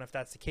 2021, if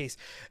that's the case.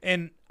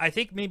 And I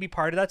think maybe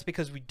part of that's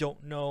because we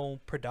don't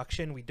know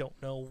production, we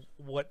don't know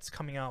what's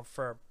coming out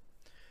for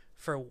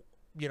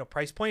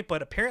price point,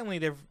 but apparently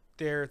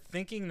they're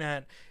thinking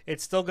that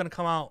it's still going to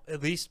come out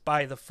at least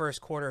by the first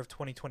quarter of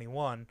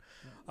 2021,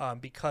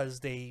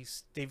 because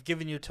they've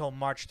given you till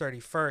March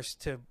 31st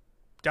to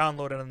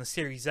download it on the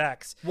Series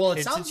X. Well,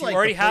 it sounds like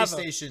the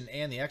PlayStation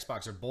and the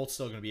Xbox are both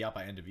still going to be out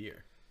by end of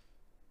year.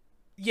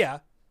 Yeah,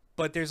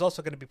 but there's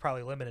also going to be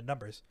probably limited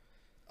numbers.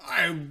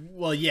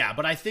 Well, yeah,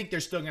 but I think they're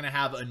still going to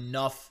have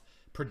enough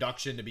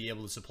production to be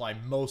able to supply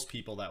most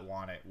people that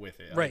want it with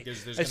it. Right.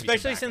 There's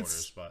especially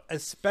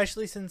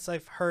since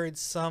I've heard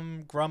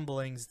some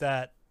grumblings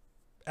that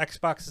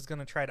Xbox is going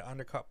to try to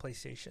undercut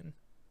PlayStation.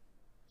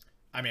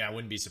 I mean, I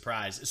wouldn't be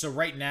surprised. So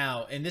right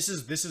now, and this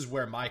is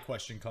where my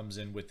question comes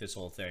in with this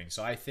whole thing.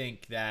 So I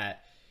think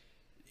that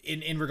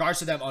in regards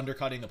to them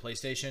undercutting the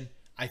PlayStation,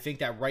 I think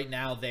that right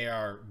now they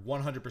are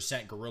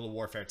 100% guerrilla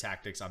warfare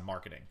tactics on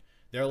marketing.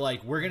 They're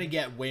like, we're going to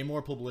get way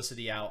more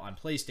publicity out on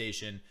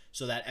PlayStation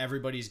so that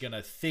everybody's going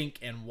to think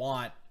and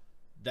want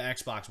the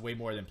Xbox way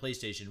more than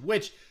PlayStation,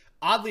 which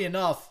oddly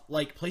enough,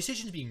 like,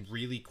 PlayStation's being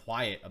really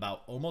quiet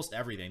about almost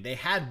everything. They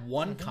had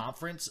one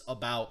conference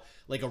about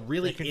like a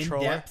really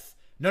in-depth...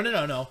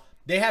 No.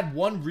 They had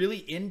one really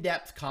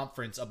in-depth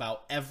conference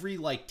about every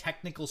like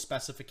technical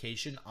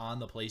specification on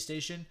the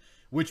PlayStation,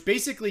 which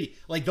basically,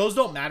 like, those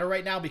don't matter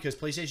right now because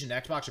PlayStation and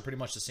Xbox are pretty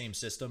much the same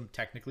system,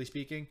 technically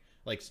speaking,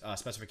 like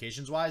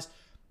specifications wise.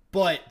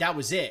 But that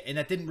was it, and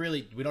that didn't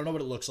really. We don't know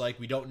what it looks like.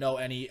 We don't know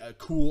any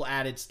cool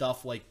added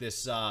stuff like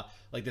this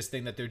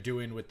thing that they're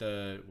doing with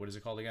the, what is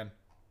it called again?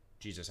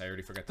 Jesus, I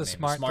already forgot the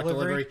name. Smart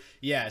delivery.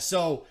 Yeah.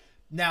 So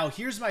now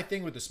here's my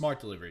thing with the smart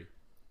delivery.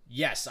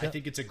 Yes, I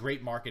think it's a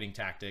great marketing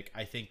tactic.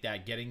 I think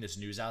that getting this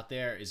news out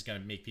there is going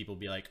to make people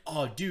be like,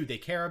 oh, dude, they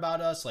care about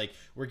us. Like,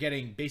 we're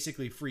getting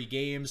basically free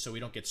games, so we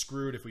don't get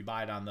screwed if we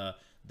buy it on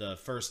the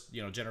first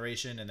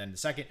generation and then the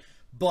second.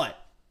 But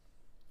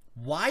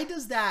why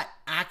does that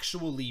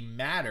actually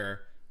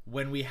matter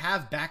when we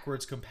have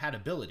backwards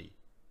compatibility?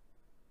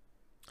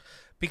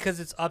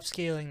 Because it's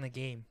upscaling the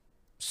game.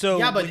 So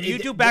yeah, but when you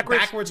do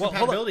backwards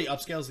compatibility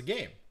upscales the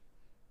game.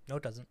 No,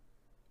 it doesn't.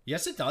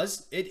 Yes, it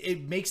does.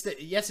 It makes the...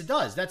 Yes, it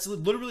does. That's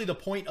literally the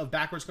point of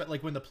backwards...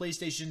 Like when the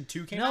PlayStation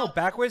 2 came out. No,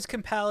 backwards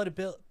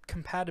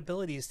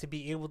compatibility is to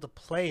be able to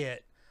play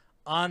it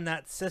on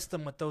that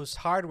system with those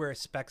hardware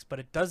specs, but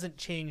it doesn't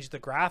change the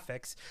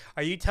graphics.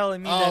 Are you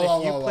telling me that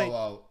if you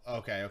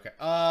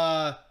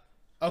play...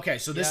 Okay,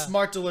 so this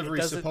smart delivery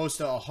is supposed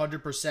to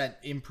 100%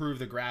 improve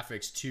the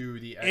graphics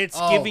to the... It's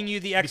giving you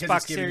the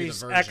Xbox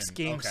Series X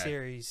game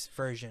series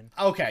version.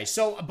 Okay,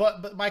 so,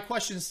 but my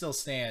question still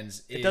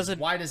stands is,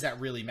 why does that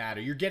really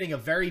matter? You're getting a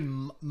very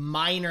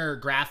minor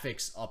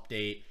graphics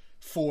update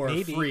for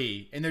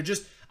free, and they're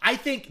just... I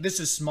think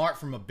this is smart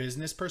from a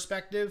business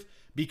perspective,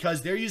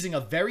 because they're using a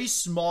very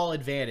small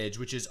advantage,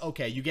 which is,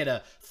 okay, you get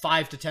a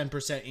 5 to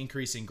 10%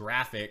 increase in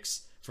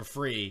graphics for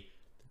free,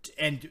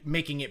 and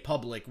making it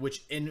public,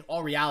 which in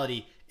all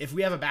reality, if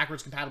we have a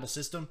backwards compatible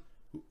system,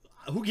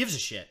 who gives a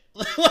shit?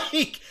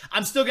 Like,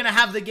 I'm still going to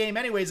have the game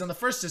anyways on the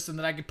first system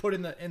that I could put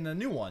in the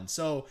new one.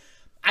 So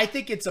I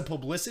think it's a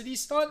publicity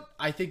stunt.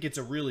 I think it's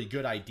a really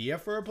good idea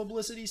for a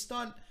publicity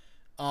stunt.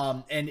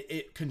 And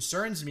it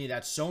concerns me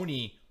that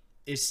Sony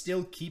is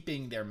still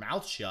keeping their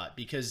mouth shut,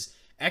 because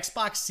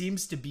Xbox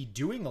seems to be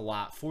doing a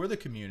lot for the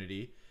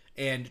community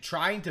and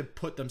trying to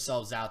put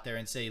themselves out there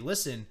and say,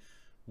 listen,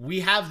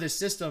 we have this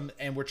system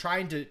and we're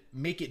trying to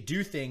make it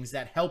do things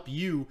that help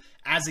you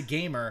as a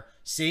gamer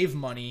save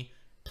money,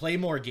 play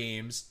more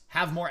games,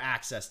 have more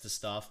access to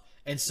stuff.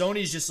 And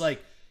Sony's just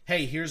like,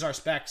 hey, here's our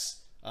specs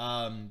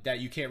that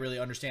you can't really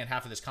understand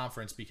half of this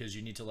conference because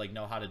you need to like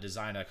know how to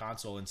design a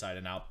console inside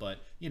and out, but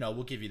you know,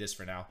 we'll give you this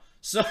for now.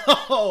 So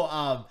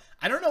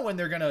I don't know when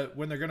they're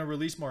gonna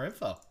release more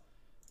info.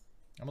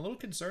 I'm a little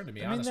concerned, to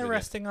be honest. They're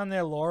resting on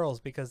their laurels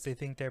because they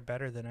think they're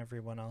better than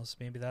everyone else.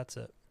 Maybe that's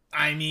it.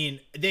 I mean,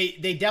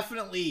 they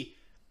definitely.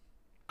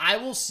 I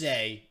will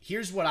say,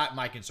 here's what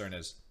my concern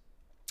is: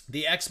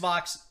 the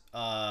Xbox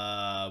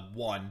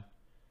One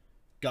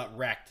got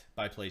wrecked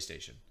by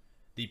PlayStation.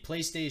 The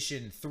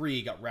PlayStation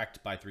 3 got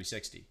wrecked by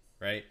 360,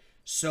 right?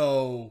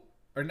 So,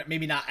 or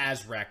maybe not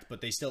as wrecked,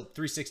 but they still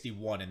 360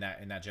 won in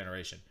that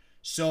generation.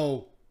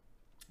 So,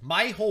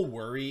 my whole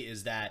worry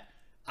is that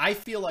I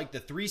feel like the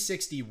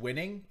 360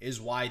 winning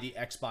is why the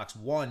Xbox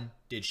One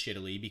did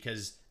shittily,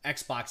 because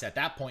Xbox at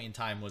that point in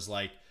time was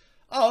like,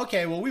 oh,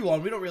 okay, well, we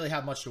won. We don't really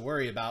have much to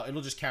worry about.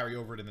 It'll just carry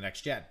over to the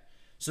next gen.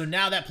 So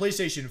now that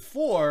PlayStation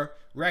 4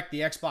 wrecked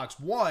the Xbox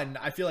One,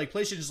 I feel like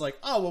PlayStation's like,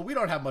 oh, well, we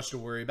don't have much to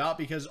worry about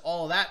because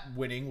all of that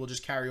winning will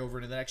just carry over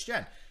into the next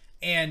gen.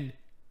 And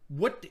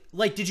what,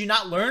 like, did you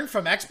not learn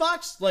from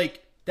Xbox?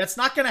 Like, that's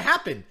not going to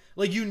happen.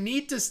 Like, you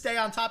need to stay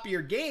on top of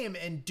your game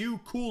and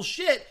do cool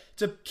shit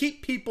to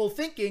keep people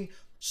thinking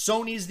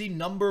Sony's the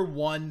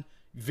 #1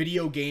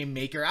 video game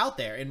maker out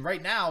there. And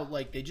right now,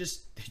 like, they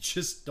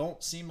just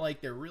don't seem like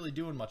they're really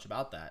doing much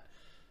about that.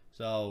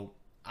 So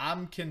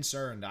I'm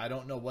concerned. I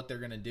don't know what they're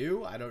going to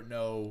do. I don't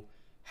know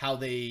how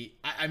they...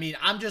 I mean,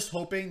 I'm just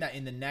hoping that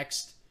in the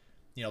next,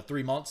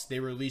 3 months, they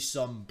release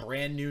some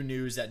brand new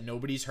news that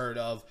nobody's heard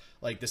of.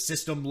 Like, the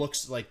system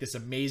looks like this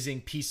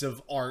amazing piece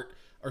of art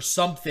or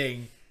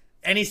something.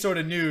 Any sort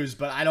of news,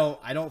 but I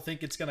don't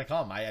think it's going to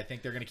come. I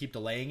think they're going to keep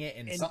delaying it,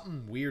 and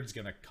something weird's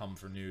going to come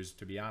for news,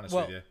 to be honest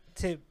with you.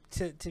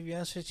 To be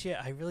honest with you,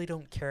 I really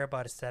don't care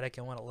about aesthetic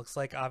and what it looks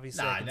like.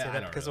 Obviously, I can say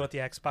that because of what the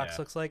Xbox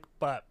looks like,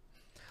 but...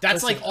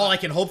 That's like all I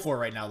can hope for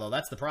right now, though.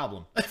 That's the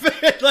problem.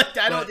 Like,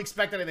 I don't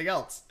expect anything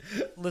else.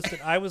 Listen,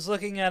 I was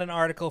looking at an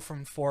article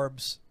from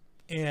Forbes,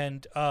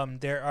 and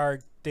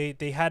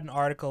they had an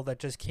article that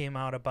just came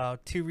out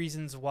about 2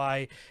 reasons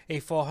why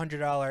a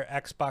 $400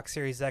 Xbox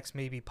Series X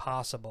may be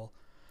possible.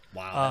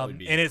 Wow, that would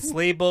be... and it's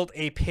labeled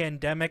a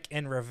pandemic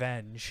and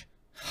revenge.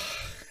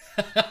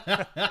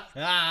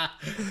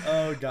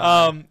 Oh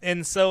God.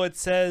 And so it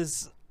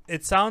says.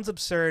 It sounds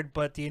absurd,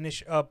 but the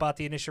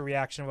initial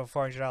reaction of a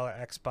 $400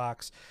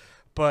 Xbox,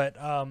 but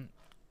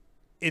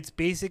it's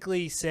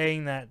basically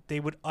saying that they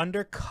would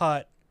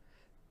undercut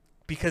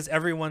because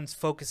everyone's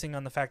focusing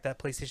on the fact that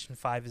PlayStation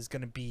 5 is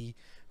going to be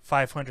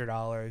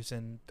 $500,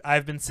 and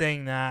I've been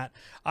saying that.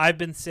 I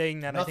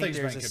think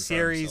there's a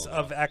series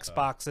of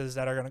Xboxes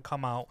that are going to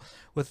come out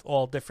with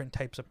all different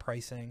types of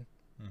pricing,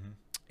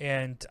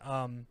 and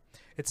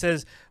it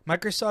says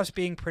Microsoft's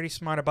being pretty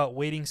smart about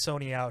waiting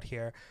Sony out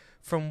here.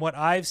 From what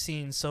I've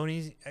seen,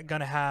 Sony's going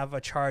to have a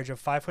charge of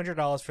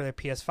 $500 for their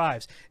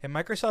PS5s. And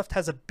Microsoft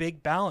has a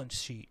big balance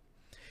sheet.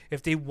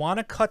 If they want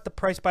to cut the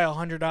price by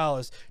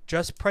 $100,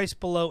 just price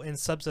below and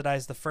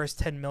subsidize the first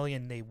 $10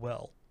 million, they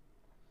will.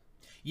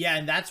 Yeah,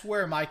 and that's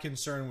where my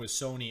concern with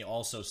Sony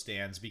also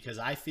stands, because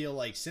I feel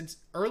like since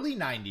early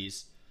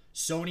 90s,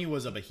 Sony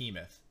was a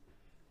behemoth.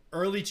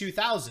 Early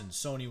 2000s,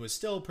 Sony was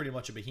still pretty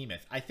much a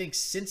behemoth. I think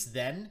since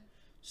then...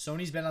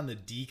 Sony's been on the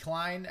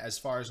decline as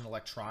far as an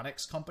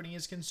electronics company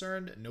is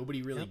concerned.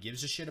 Nobody really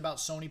gives a shit about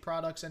Sony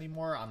products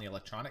anymore on the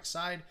electronics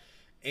side.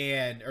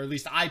 Or at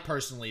least I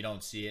personally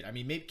don't see it. I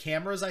mean, maybe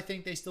cameras I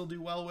think they still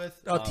do well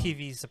with.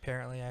 TVs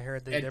apparently. I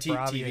heard their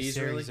Bravia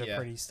series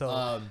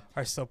really?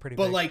 are still pretty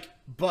big.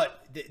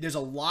 But there's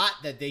a lot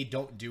that they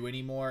don't do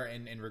anymore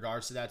in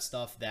regards to that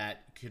stuff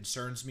that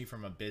concerns me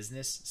from a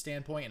business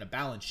standpoint and a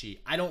balance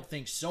sheet. I don't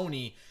think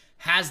Sony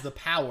has the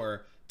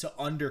power to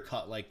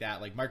undercut like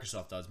that, like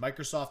Microsoft does.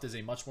 Microsoft is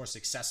a much more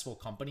successful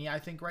company, I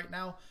think, right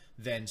now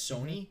than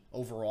Sony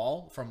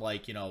overall. From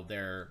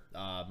their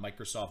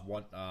Microsoft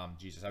One.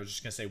 Jesus, I was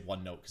just gonna say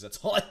OneNote because that's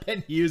all I've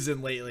been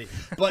using lately.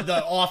 But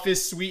the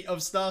Office suite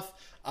of stuff,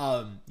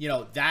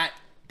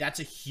 that's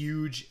a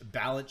huge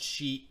balance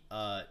sheet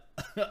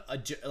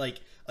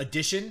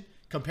addition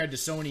compared to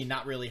Sony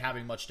not really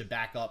having much to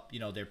back up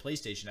their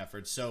PlayStation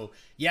efforts. So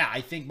yeah, I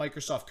think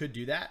Microsoft could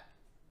do that.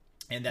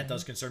 And that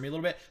does concern me a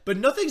little bit. But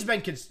nothing's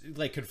been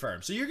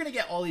confirmed. So you're going to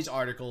get all these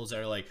articles that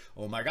are like,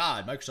 oh my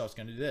God, Microsoft's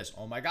going to do this.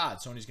 Oh my God,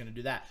 Sony's going to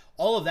do that.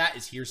 All of that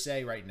is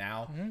hearsay right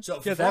now.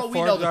 So for all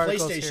we know, the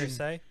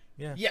PlayStation...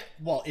 Yeah,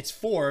 well, it's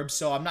Forbes,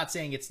 so I'm not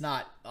saying it's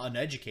not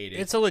uneducated.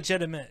 It's a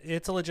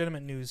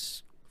legitimate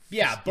news.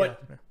 Yeah,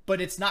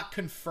 but it's not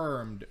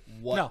confirmed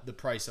what the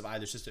price of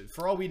either system.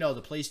 For all we know,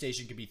 the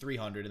PlayStation could be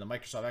 $300 and the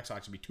Microsoft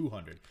Xbox could be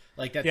 $200.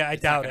 Like that, I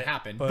doubt it.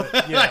 Happen.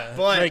 But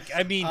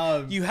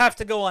you have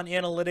to go on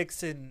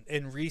analytics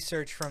and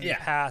research from the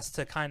past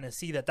to kind of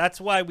see that.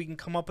 That's why we can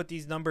come up with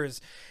these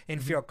numbers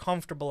and feel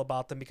comfortable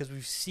about them, because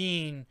we've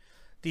seen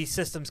these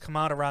systems come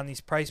out around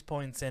these price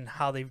points and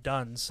how they've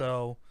done.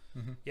 So,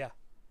 yeah.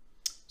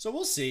 So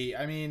we'll see.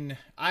 I mean,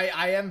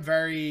 I am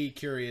very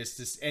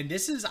curious and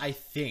this is, I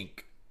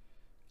think.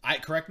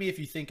 Correct me if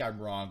you think I'm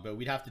wrong, but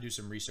we'd have to do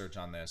some research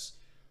on this.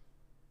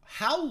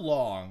 How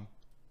long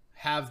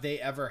have they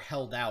ever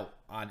held out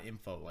on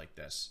info like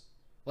this?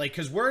 Like,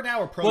 because we're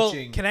now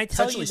approaching. Well, can I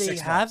tell you essentially they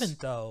 6 haven't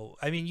months. though?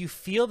 I mean, you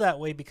feel that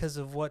way because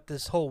of what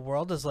this whole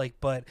world is like,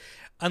 but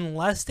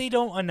unless they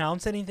don't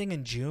announce anything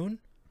in June,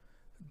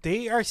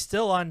 they are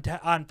still on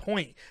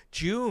point.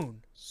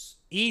 June,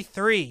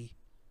 E3. Okay,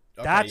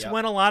 That's yeah.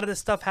 when a lot of this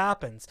stuff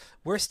happens.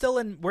 We're at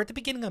the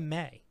beginning of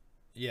May.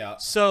 Yeah.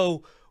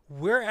 So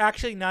we're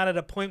actually not at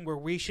a point where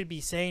we should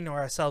be saying to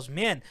ourselves,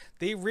 man,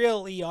 they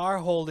really are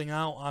holding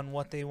out on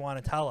what they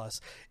want to tell us.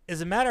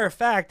 As a matter of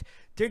fact,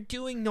 they're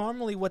doing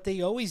normally what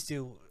they always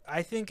do.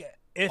 I think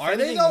if Are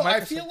they anything, though?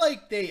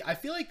 Microsoft- I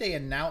feel like they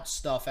announce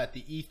stuff at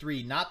the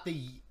E3, not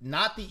the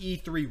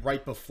E3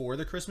 right before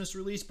the Christmas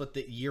release, but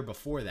the year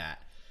before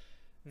that.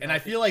 And I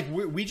feel like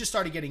we just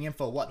started getting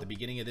info the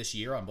beginning of this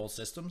year on both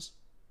systems.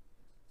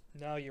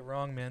 No, you're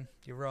wrong, man.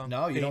 You're wrong.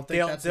 No, you don't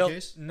think that's the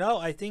case? No,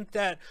 I think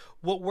that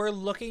what we're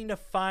looking to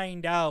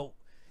find out,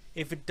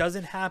 if it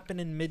doesn't happen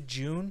in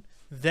mid-June,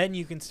 then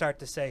you can start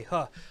to say,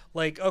 huh,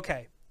 like,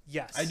 okay,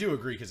 yes. I do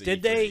agree because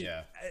Did they?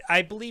 Yeah.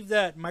 I believe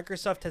that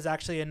Microsoft has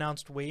actually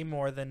announced way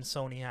more than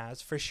Sony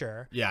has, for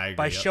sure. Yeah, I agree.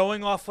 By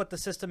showing off what the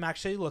system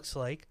actually looks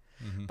like,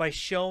 by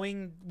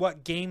showing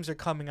what games are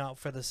coming out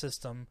for the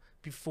system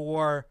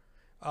before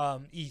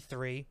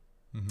E3.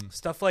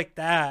 Stuff like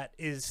that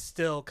is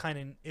still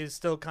kind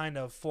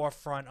of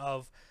forefront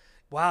of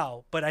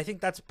wow, but I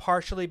think that's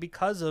partially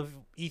because of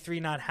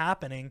E3 not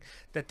happening,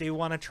 that they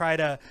want to try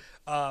to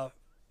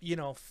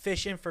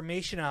fish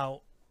information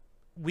out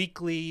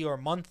weekly or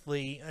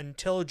monthly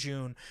until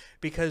June,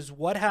 because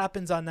what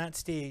happens on that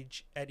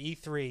stage at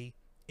E3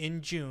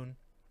 in June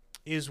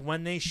is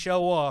when they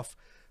show off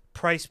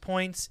price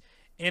points,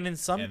 and in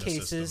some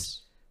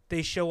cases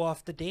they show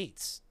off the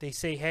dates. They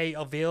say, hey,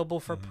 available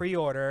for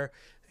pre-order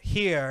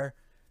here,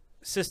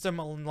 system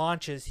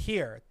launches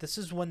here. This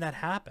is when that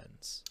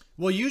happens.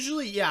 Well,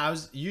 usually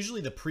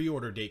the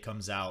pre-order date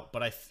comes out,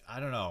 but I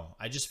don't know.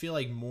 I just feel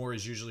like more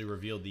is usually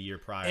revealed the year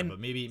prior, but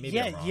maybe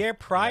I'm wrong. Year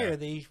prior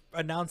they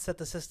announced that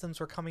the systems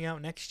were coming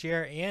out next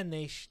year, and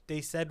they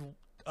said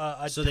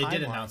so they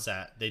did announce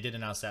that. They did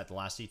announce that at the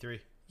last E3.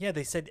 Yeah,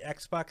 they said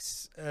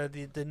Xbox,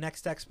 the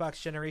next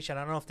Xbox generation.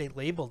 I don't know if they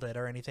labeled it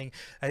or anything.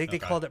 I think they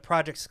called it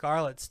Project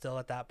Scarlet still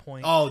at that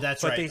point. Oh,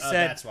 that's right. They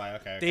said, that's why.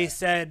 Okay. They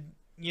said,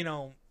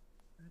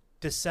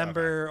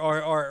 December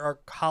or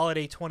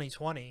holiday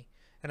 2020.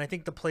 And I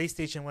think the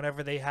PlayStation,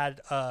 whenever they had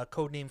a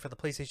code name for the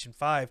PlayStation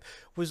 5,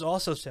 was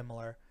also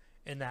similar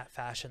in that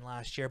fashion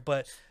last year.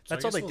 But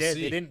that's all they did.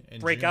 They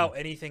didn't break out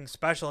anything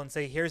special and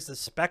say, here's the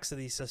specs of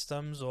these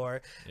systems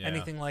or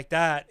anything like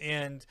that.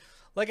 And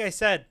like I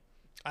said,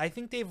 I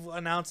think they've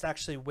announced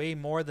actually way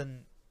more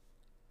than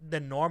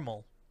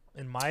normal,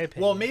 in my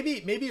opinion. Well,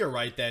 maybe you're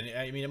right then.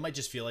 I mean, it might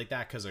just feel like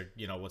that because of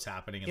what's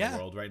happening in the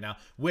world right now.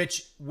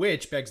 Which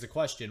begs the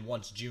question: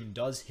 once June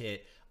does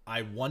hit,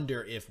 I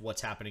wonder if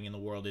what's happening in the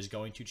world is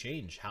going to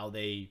change how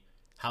they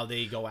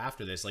go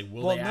after this. Like,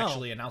 will they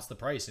actually announce the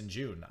price in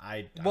June?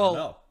 I don't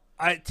know.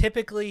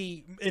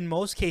 Typically, in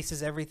most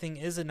cases, everything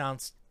is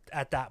announced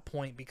at that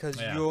point because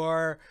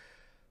you're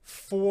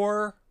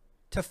 4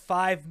 to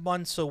 5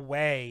 months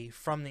away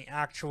from the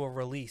actual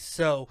release.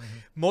 So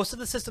most of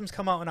the systems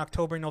come out in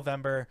October,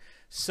 November.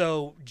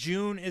 So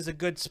June is a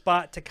good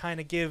spot to kind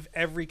of give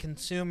every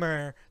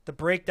consumer the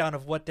breakdown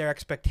of what their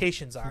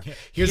expectations are.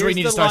 Here's what you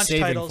need to start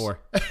saving for.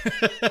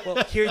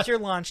 Well, here's your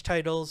launch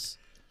titles.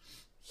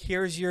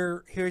 Here's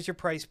your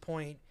price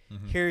point.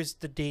 Here's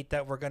the date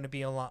that we're going to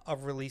be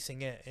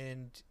releasing it,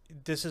 and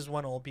this is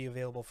when it will be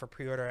available for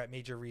pre-order at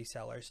major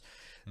resellers.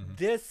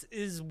 This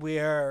is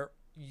where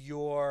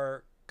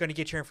you're going to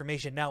get your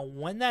information. Now,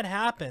 when that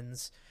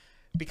happens,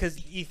 because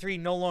E3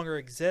 no longer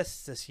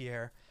exists this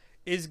year,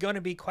 is going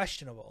to be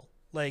questionable.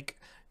 Like,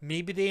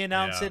 maybe they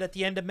announce it at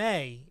the end of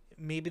May.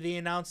 Maybe they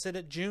announce it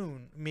at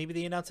June. Maybe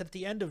they announce it at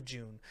the end of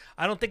June.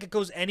 I don't think it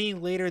goes any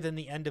later than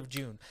the end of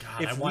June.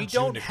 God, I want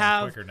June to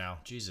come quicker now.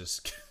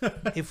 Jesus.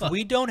 If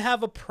we don't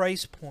have a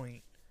price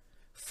point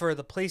for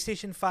the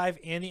PlayStation 5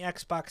 and the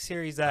Xbox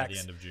Series X at the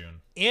end of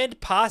June, and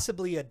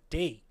possibly a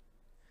date,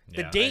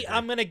 the date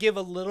I'm going to give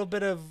a little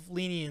bit of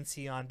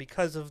leniency on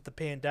because of the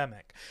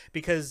pandemic,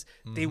 because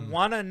they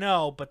want to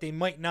know, but they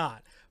might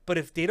not. But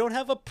if they don't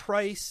have a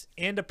price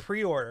and a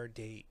pre-order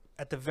date,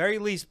 at the very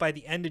least by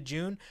the end of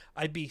June,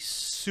 I'd be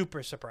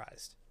super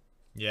surprised.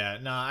 Yeah,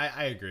 no,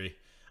 I agree.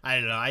 I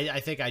don't know.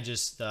 I think I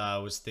just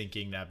was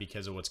thinking that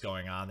because of what's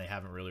going on, they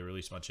haven't really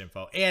released much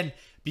info. And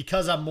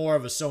because I'm more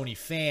of a Sony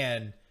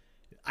fan,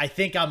 I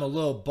think I'm a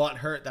little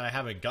butthurt that I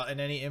haven't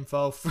gotten any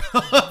info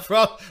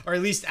from, or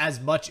at least as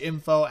much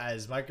info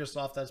as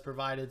Microsoft has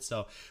provided.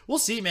 So we'll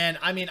see, man.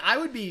 I mean, I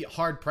would be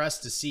hard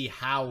pressed to see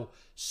how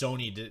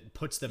Sony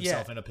puts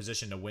themselves in a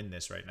position to win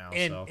this right now.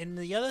 And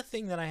the other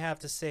thing that I have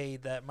to say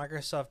that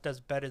Microsoft does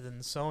better than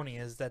Sony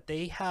is that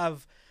they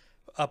have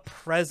a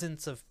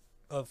presence of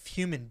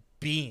human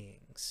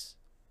beings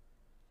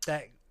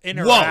that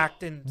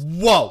interact.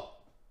 Whoa.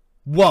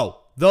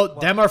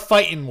 Them are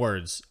fighting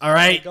words. All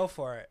right. Okay, go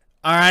for it.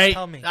 All right.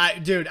 Tell me.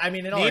 Dude, I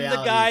mean, in all reality,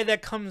 reality, the guy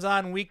that comes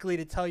on weekly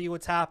to tell you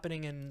what's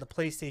happening in the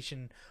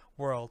PlayStation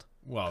world.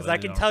 Well, Because then I you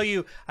can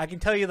don't-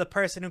 tell you the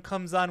person who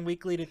comes on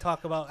weekly to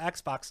talk about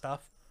Xbox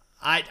stuff.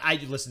 I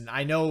listen.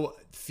 I know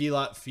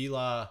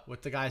Fila.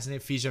 What's the guy's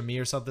name? Fija Me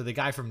or something. The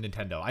guy from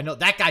Nintendo. I know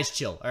that guy's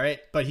chill. All right,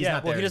 but he's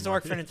not. Well, there he doesn't anymore.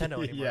 work for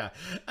Nintendo anymore.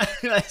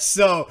 Yeah.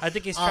 So I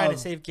think he's trying to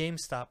save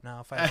GameStop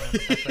now. If I remember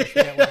correctly. I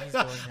forget what he's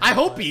doing now, I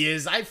hope but- he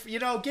is.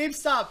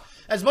 GameStop.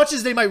 As much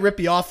as they might rip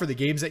you off for the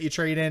games that you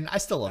trade in, I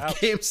still love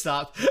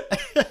GameStop.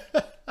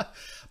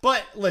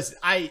 But listen,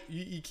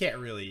 you can't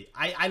really.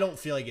 I don't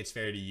feel like it's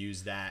fair to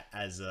use that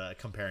as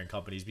comparing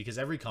companies because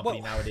every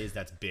company nowadays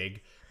that's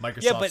big,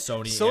 Microsoft, but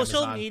Sony, social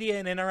Amazon, media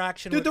and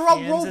interaction Dude, with they're all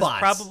fans robots. is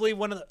probably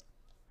one of the.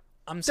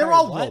 I'm sorry, they're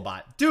all what?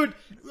 robot, dude.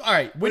 All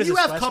right, when is you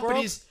this, have Westworld?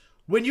 companies.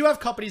 When you have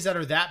companies that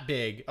are that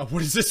big,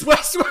 what is this,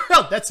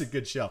 Westworld? That's a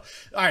good show.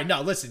 All right,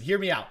 no, listen, hear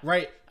me out.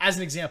 Right, as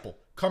an example,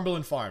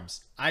 Cumberland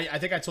Farms. I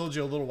think I told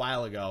you a little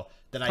while ago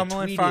that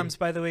Cumberland I tweeted. Farms,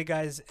 by the way,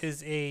 guys,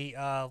 is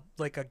a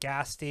like a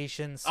gas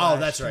station. Oh,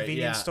 that's right,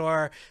 Convenience yeah.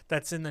 store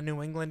that's in the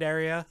New England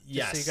area. Just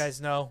Yes. so you guys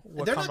know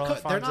what They're Cumberland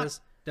Farms is.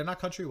 They're not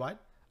countrywide.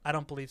 I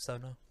don't believe so.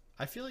 No.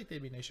 I feel like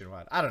they'd be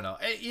nationwide. I don't know.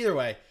 Either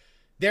way,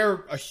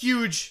 they're a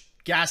huge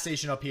gas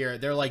station up here.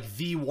 They're like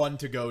the one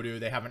to go to.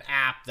 They have an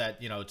app that,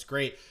 it's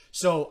great.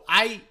 So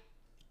I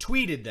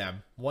tweeted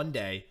them one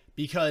day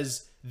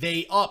because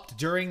they upped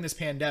during this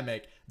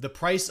pandemic the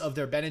price of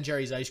their Ben &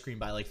 Jerry's ice cream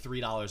by like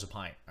 $3 a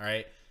pint. All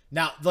right.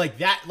 Now, like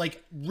that,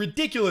 like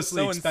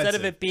ridiculously So expensive. instead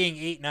of it being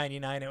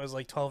 $8.99, it was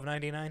like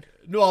 $12.99.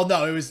 No,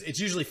 it's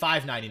usually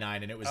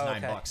 $5.99 and it was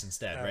 $9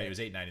 instead, right? right. It was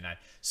 $8.99.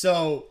 So,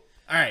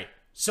 all right.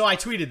 So I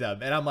tweeted them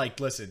and I'm like,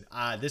 listen,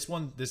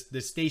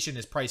 this station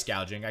is price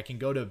gouging. I can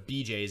go to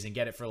BJ's and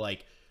get it for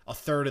like a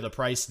third of the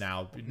price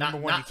now. Number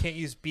one, you can't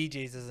use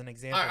BJ's as an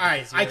example. All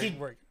right, because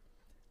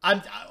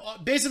I'm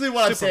basically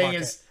what I'm saying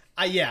Supermarket. is,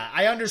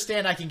 I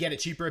understand I can get it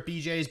cheaper at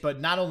BJ's, but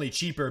not only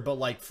cheaper, but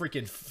like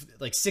freaking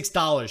like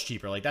 $6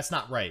 cheaper. Like that's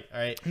not right. All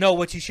right. No,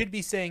 what you should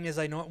be saying is,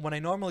 when I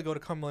normally go to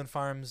Cumberland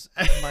Farms,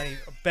 my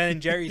Ben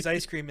and Jerry's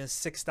ice cream is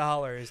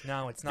 $6.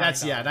 Now it's $9.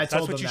 And I told That's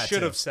what them you that should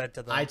too. have said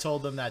to them. I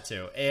told them that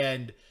too.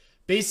 And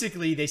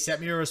basically they sent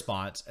me a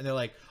response and they're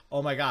like,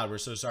 "Oh my God, we're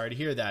so sorry to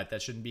hear that.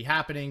 That shouldn't be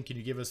happening. Can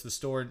you give us the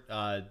store,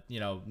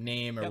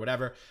 name or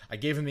whatever?" I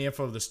gave them the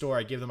info of the store.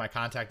 I gave them my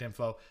contact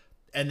info.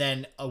 And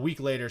then a week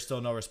later,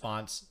 still no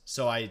response.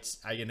 So and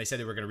they said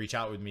they were going to reach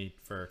out with me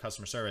for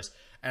customer service.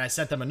 And I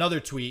sent them another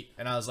tweet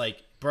and I was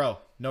like, "Bro,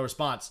 no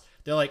response."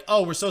 They're like,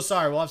 "Oh, we're so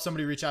sorry. We'll have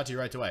somebody reach out to you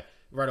right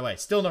away.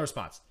 Still no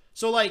response.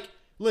 So like,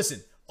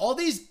 listen, all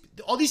these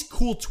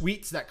cool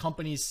tweets that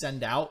companies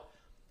send out,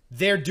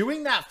 they're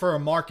doing that for a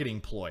marketing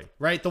ploy,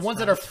 right? The ones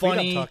that are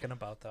funny. I'm talking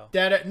about though.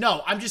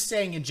 No, I'm just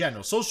saying in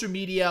general. Social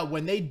media,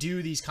 when they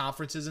do these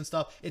conferences and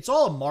stuff, it's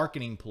all a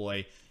marketing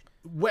ploy.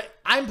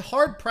 I'm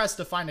hard pressed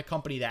to find a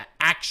company that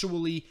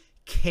actually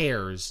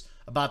cares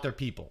about their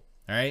people.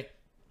 All right.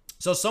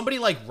 So somebody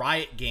like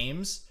Riot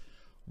Games,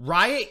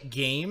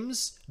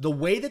 the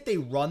way that they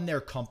run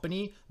their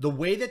company, the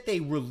way that they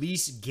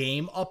release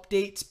game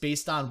updates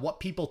based on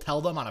what people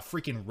tell them on a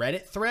freaking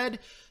Reddit thread,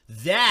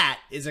 that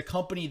is a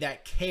company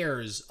that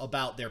cares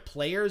about their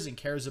players and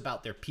cares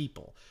about their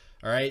people.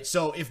 All right.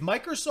 So if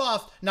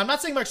Microsoft, now I'm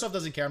not saying Microsoft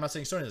doesn't care. I'm not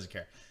saying Sony doesn't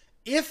care.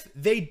 If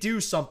they do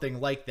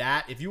something like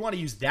that, if you want to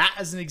use that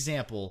as an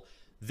example,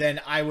 then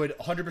I would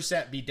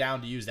 100% be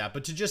down to use that.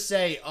 But to just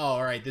say, "Oh,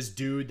 all right, this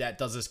dude that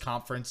does this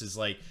conference is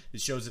like,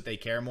 it shows that they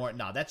care more."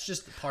 No, that's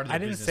just part of the I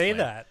didn't business say plan.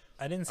 that.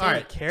 I didn't say All they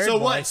right, cared so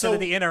more. what- I said so- that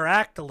they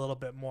interact a little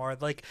bit more.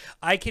 Like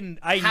I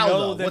How, know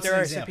though? that What's there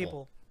an are some example?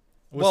 people.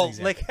 What's an Well,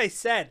 example? like I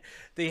said,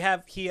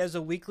 he has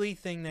a weekly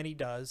thing that he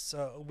does,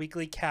 a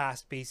weekly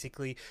cast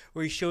basically,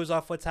 where he shows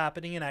off what's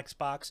happening in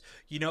Xbox.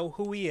 You know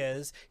who he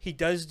is. He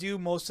does do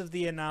most of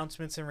the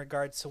announcements in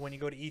regards to when you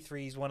go to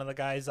E3. He's one of the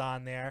guys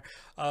on there.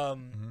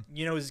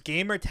 His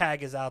gamer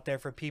tag is out there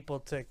for people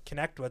to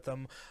connect with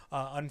him.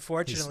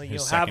 Unfortunately,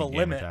 His you'll have a second gamer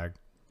limit. tag.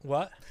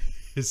 What?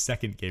 His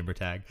second gamer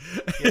tag.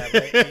 Yeah,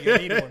 right. You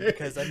need one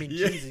because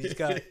Jesus, he's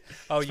got.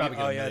 probably got a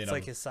million It's of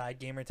like them. his side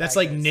gamer tag. That's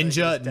like his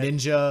Ninja. dead-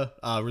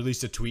 Ninja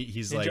released a tweet.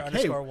 He's Ninja like, "Hey,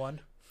 underscore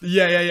one.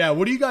 yeah.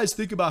 What do you guys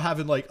think about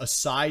having like a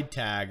side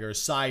tag or a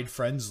side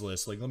friends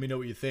list? Like, let me know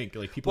what you think.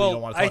 Like people you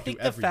don't want to I talk think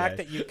to the every fact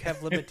day." that you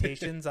have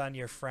limitations on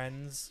your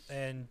friends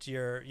and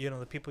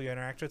the people you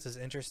interact with is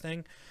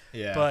interesting.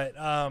 Yeah. But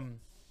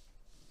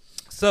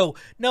so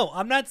no,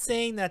 I'm not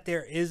saying that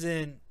there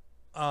isn't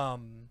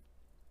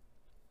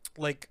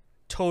like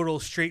total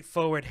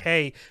straightforward,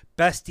 hey,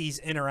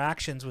 besties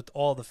interactions with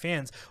all the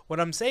fans. What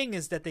I'm saying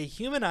is that they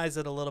humanize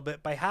it a little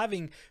bit by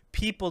having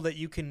people that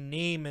you can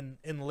name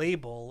and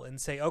label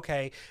and say,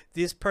 okay,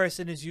 this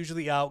person is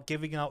usually out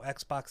giving out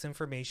Xbox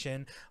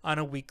information on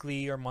a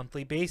weekly or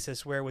monthly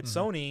basis, where with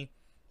Sony,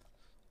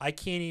 I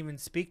can't even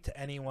speak to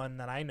anyone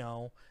that I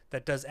know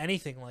that does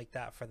anything like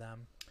that for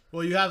them.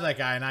 Well, you have that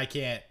guy, and I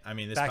can't. I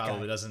mean, this That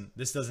probably guy.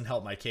 doesn't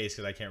help my case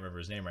because I can't remember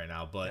his name right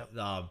now. But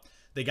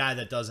the guy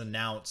that does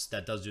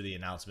do the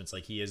announcements,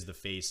 like he is the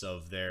face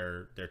of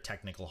their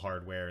technical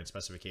hardware and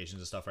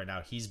specifications and stuff right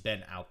now. He's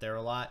been out there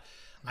a lot.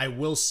 I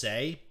will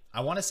say,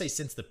 I want to say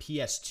since the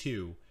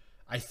PS2,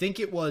 I think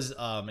it was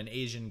an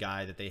Asian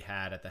guy that they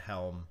had at the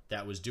helm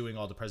that was doing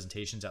all the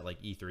presentations at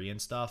like E3 and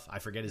stuff. I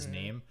forget his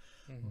name,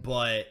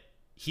 but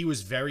he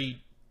was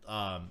very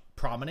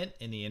prominent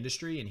in the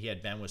industry, and he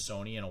had been with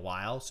Sony in a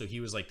while, so he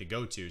was like the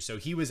go-to. So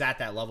he was at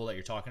that level that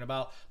you're talking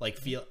about. Like,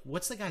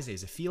 what's the guy's name?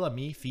 Is it Fila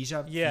Mi?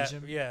 Fija? Yeah,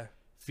 Fija? yeah.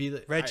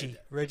 Reggie.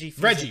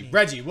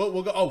 Reggie.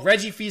 We'll go. Oh,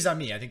 Reggie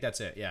Fils-Aimé. I think that's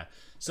it. Yeah.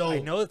 So I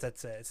know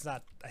that's it. It's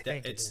not. I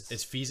think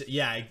it's Fils.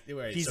 Yeah.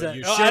 Right. Fils- so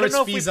you're I sure don't it's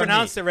know if we Fils-Aimé.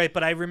 pronounced it right,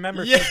 but I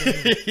remember.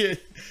 Yeah.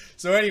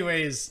 So,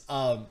 anyways,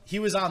 he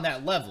was on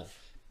that level.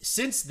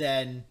 Since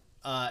then,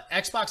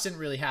 Xbox didn't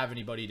really have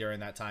anybody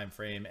during that time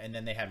frame, and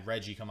then they had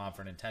Reggie come on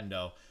for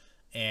Nintendo.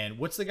 And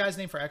what's the guy's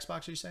name for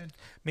Xbox? Are you saying?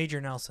 Major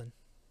Nelson.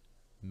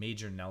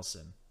 Major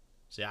Nelson.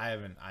 See, I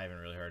haven't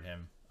really heard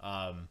him.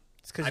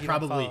 It's because you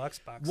probably don't follow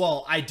Xbox.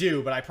 Well, I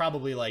do, but I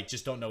probably like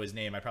just don't know his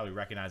name. I probably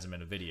recognize him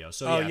in a video.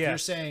 So yeah, if you're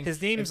saying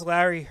his name's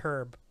Larry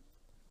Herb,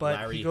 but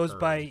Larry he goes Herb.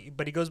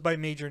 by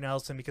Major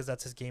Nelson because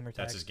that's his gamer tag.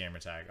 That's his gamer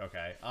tag.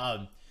 Okay.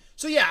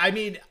 So yeah, I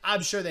mean,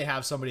 I'm sure they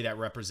have somebody that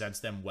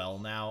represents them well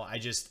now. I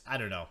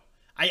don't know.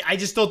 I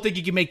just don't think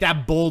you can make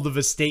that bold of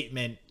a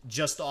statement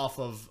just off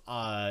of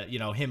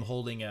him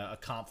holding a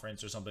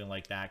conference or something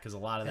like that, because a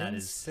lot of that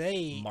is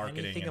say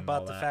marketing. Anything and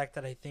about all the that. fact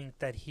that I think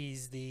that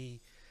he's the.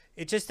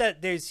 It's just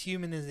that there's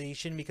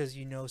humanization, because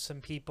some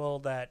people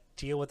that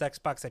deal with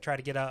Xbox that try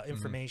to get out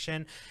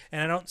information,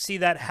 and I don't see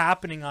that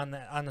happening on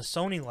the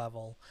Sony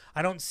level.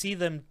 I don't see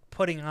them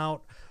putting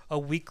out a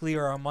weekly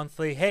or a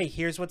monthly. Hey,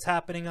 here's what's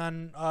happening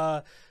on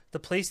the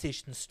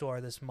PlayStation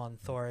Store this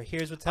month, or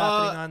here's what's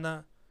happening on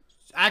the.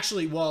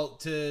 Actually, well,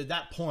 to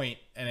that point,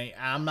 and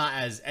I'm not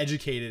as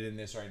educated in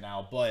this right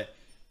now, but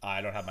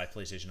I don't have my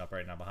PlayStation up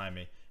right now behind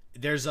me.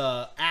 There's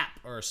a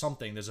app or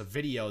something. There's a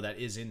video that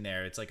is in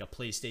there. It's like a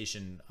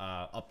PlayStation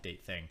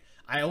update thing.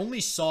 I only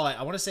saw it,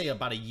 I want to say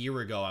about a year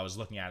ago I was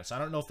looking at it, so I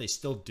don't know if they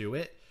still do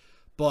it,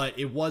 but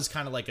it was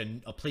kind of like a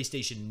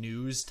PlayStation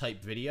news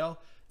type video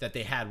that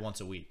they had once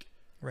a week.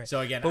 Right. So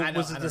again, but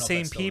was it the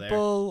same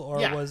people, or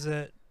was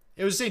it?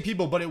 It was the same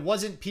people, but it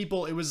wasn't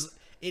people.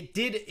 It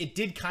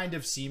did kind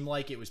of seem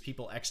like it was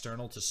people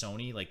external to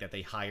Sony, like that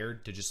they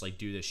hired to just like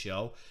do this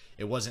show.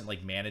 It wasn't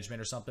like management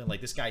or something.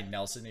 Like this guy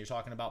Nelson that you're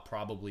talking about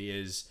probably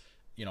is,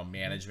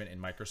 management in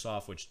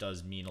Microsoft, which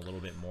does mean a little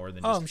bit more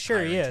than. Oh, just I'm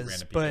sure he hiring is,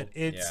 random people. but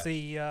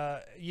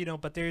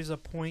it's but there's a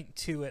point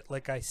to it.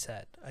 Like I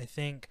said, I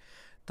think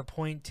the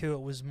point to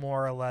it was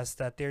more or less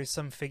that there's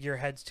some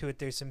figureheads to it.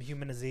 There's some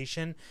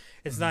humanization.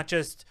 It's not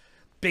just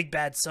big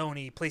bad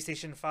Sony,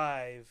 PlayStation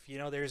 5.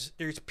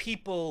 There's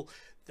people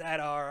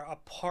that are a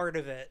part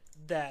of it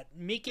that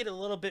make it a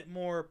little bit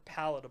more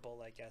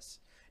palatable, I guess.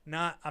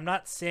 I'm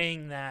not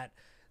saying that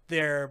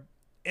they're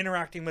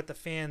interacting with the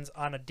fans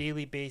on a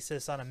daily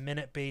basis, on a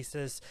minute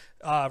basis,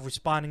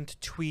 responding to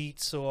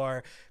tweets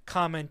or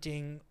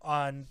commenting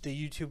on the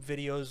YouTube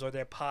videos or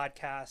their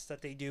podcasts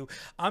that they do.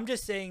 I'm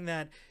just saying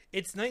that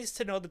it's nice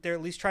to know that they're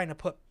at least trying to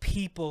put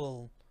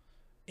people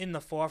in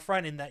the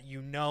forefront, and that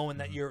and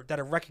that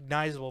are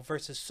recognizable,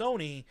 versus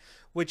Sony,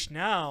 which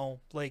now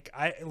like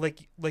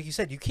you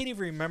said, you can't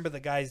even remember the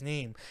guy's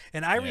name,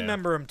 and I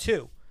remember him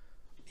too.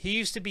 He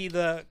used to be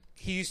the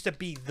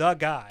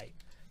guy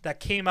that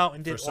came out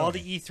and did all the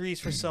E3s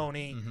for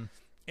Sony,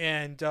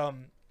 and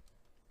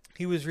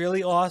he was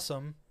really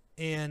awesome.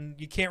 And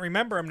you can't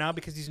remember him now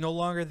because he's no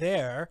longer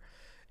there,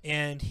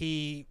 and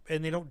they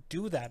don't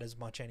do that as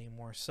much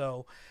anymore.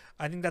 So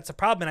I think that's a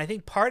problem. And I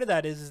think part of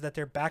that is that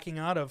they're backing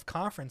out of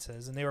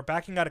conferences, and they were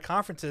backing out of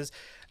conferences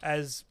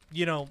as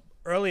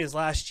early as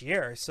last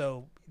year.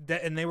 So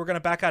and they were going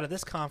to back out of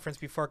this conference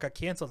before it got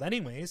canceled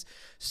anyways.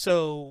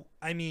 So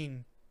I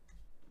mean,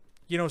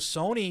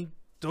 Sony,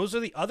 those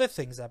are the other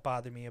things that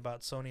bother me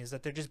about Sony, is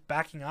that they're just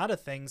backing out of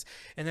things,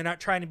 and they're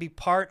not trying to be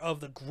part of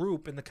the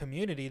group and the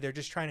community. They're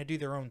just trying to do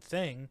their own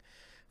thing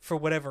for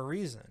whatever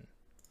reason.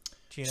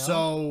 Do you know?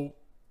 So,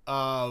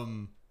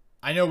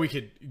 I know we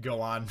could go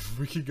on.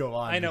 We could go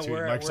on. I know between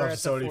we're Microsoft at and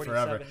Sony the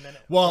forever.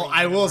 47-minute. Well,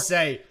 I will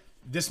say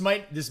this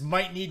might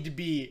need to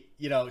be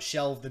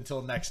shelved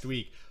until next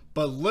week.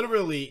 But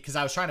literally, because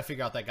I was trying to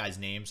figure out that guy's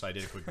name, so I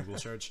did a quick Google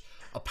search.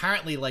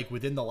 Apparently, like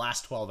within the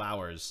last 12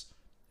 hours,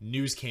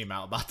 news came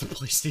out about the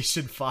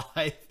PlayStation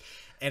 5,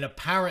 and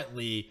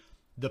apparently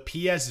the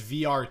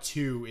PSVR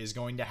 2 is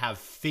going to have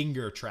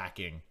finger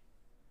tracking,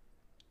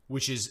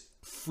 which is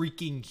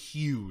freaking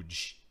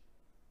huge.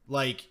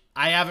 Like,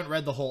 I haven't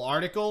read the whole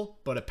article,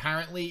 but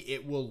apparently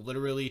it will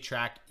literally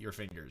track your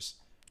fingers,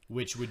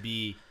 which would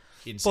be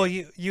insane. Well,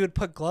 you would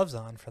put gloves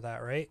on for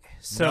that, right?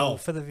 So no,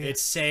 for the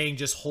it's saying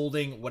just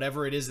holding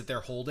whatever it is that they're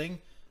holding.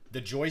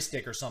 The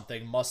joystick or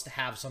something must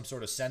have some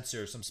sort of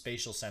sensor, some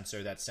spatial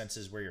sensor that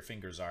senses where your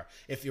fingers are.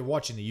 If you're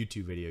watching the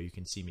YouTube video, you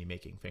can see me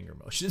making finger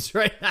motions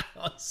right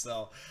now.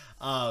 So,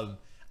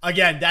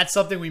 again, that's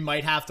something we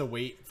might have to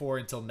wait for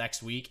until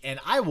next week. And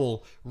I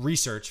will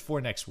research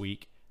for next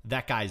week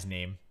that guy's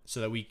name so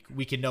that we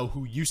can know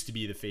who used to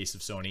be the face of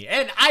Sony,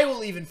 and I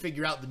will even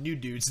figure out the new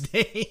dude's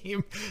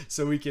name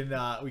so we can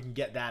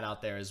get that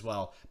out there as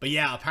well. But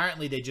yeah,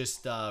 apparently they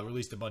just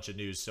released a bunch of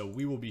news, so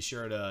we will be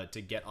sure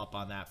to get up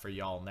on that for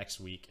y'all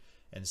next week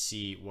and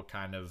see what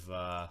kind of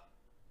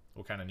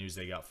news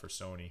they got for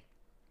Sony.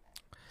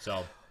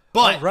 So,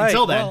 but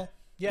until then.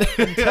 Yeah,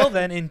 until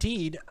then,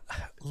 indeed,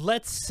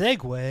 let's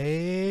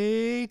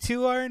segue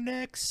to our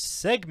next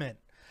segment.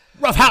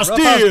 Roughhouse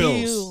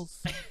Deals!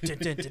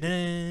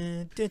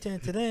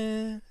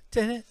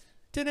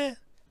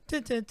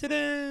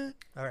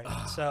 All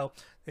right, so,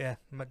 yeah,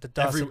 the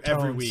dulcet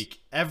every tones week.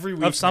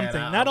 Of something.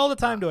 Man, Not all the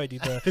time do I do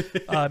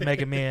the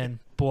Mega Man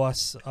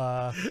boss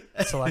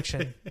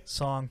selection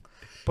song.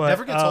 But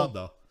never gets old,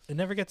 though. It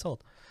never gets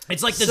old.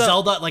 It's like the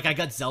Zelda, like I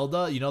got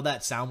Zelda, you know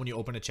that sound when you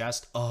open a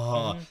chest?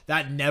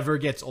 That never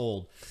gets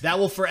old. That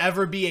will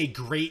forever be a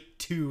great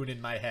tune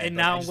in my head. And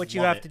now what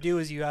you have to do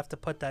is you have to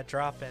put that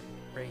drop in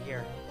right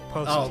here.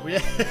 Post. Oh, yeah.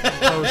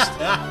 Post.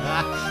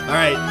 All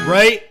right,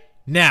 right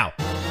now.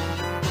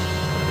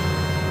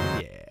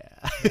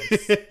 Yeah.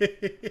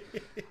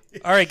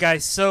 All right,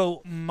 guys.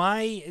 So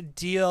my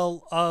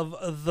deal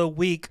of the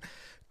week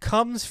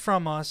comes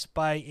from us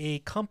by a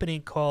company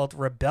called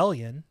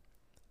Rebellion.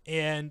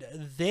 And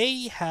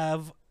they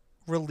have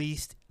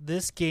released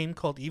this game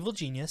called Evil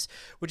Genius,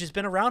 which has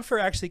been around for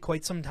actually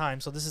quite some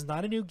time. So this is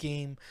not a new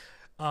game,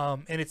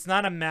 and it's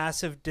not a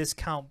massive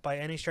discount by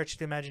any stretch of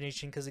the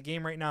imagination because the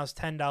game right now is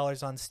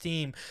 $10 on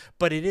Steam.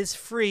 But it is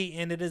free,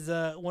 and it is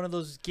one of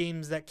those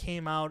games that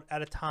came out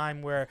at a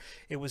time where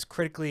it was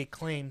critically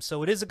acclaimed.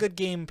 So it is a good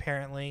game,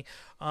 apparently.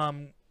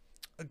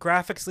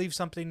 Graphics leave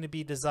something to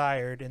be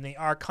desired, and they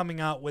are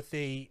coming out with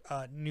a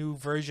new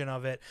version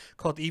of it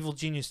called Evil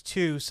Genius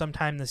 2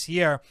 sometime this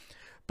year.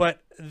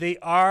 But they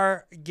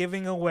are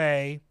giving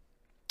away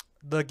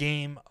the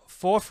game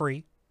for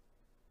free.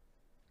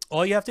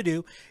 All you have to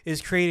do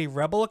is create a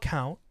Rebel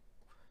account.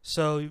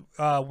 So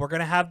we're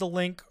going to have the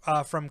link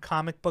from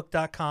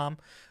comicbook.com,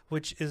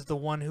 which is the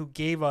one who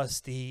gave us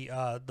the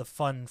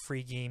fun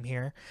free game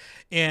here.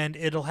 And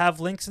it'll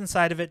have links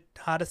inside of it,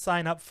 how to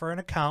sign up for an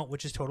account,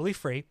 which is totally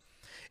free.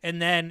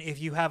 And then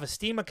if you have a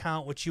Steam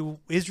account, which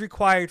is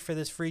required for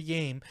this free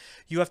game,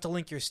 you have to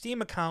link your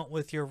Steam account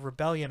with your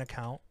Rebellion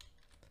account.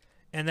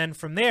 And then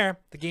from there,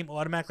 the game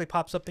automatically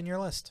pops up in your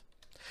list.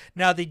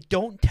 Now, they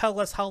don't tell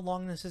us how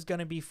long this is going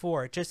to be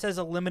for. It just says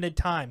a limited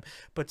time.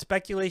 But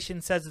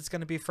speculation says it's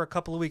going to be for a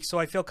couple of weeks. So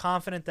I feel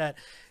confident that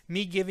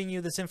me giving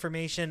you this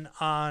information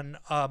on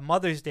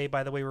Mother's Day,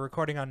 by the way, we're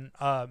recording on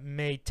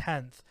May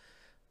 10th.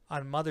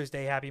 On Mother's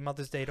Day, happy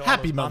Mother's Day to all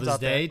those moms out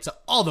there. Happy Mother's Day to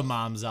all the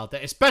moms out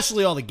there,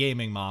 especially all the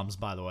gaming moms,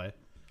 by the way.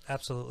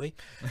 Absolutely.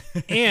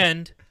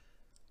 And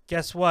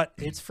guess what?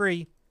 It's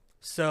free.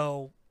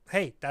 So,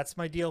 hey, that's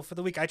my deal for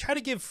the week. I try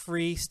to give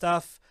free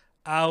stuff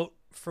out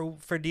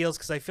for deals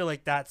because I feel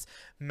like that's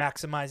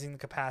maximizing the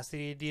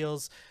capacity of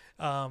deals.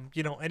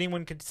 You know,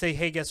 anyone could say,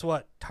 hey, guess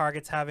what?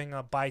 Target's having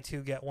a buy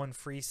two, get one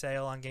free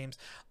sale on games.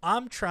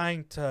 I'm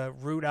trying to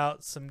root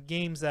out some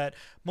games that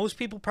most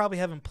people probably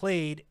haven't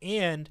played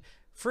and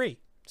free.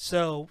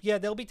 So yeah,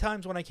 there'll be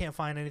times when I can't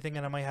find anything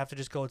and I might have to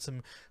just go with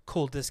some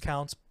cool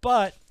discounts,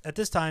 but at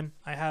this time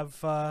I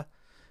have a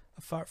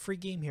free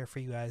game here for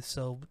you guys,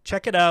 so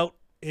check it out.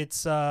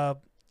 It's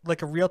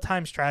like a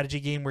real-time strategy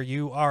game where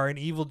you are an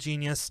evil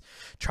genius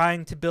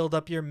trying to build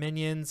up your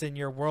minions and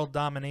your world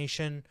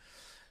domination.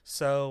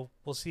 So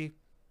we'll see.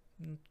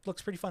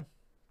 Looks pretty fun.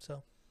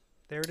 So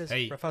there it is.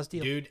 Hey, Roughhouse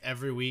Deal. Dude,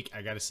 every week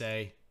I gotta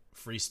say,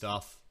 free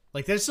stuff.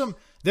 Like there's some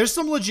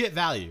legit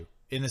value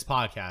in this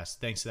podcast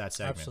thanks to that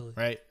segment.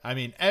 Absolutely. Right? I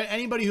mean,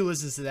 anybody who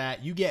listens to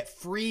that, you get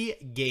free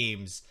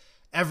games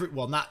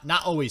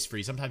not always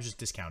free, sometimes just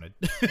discounted.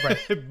 Right.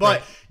 But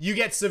right. You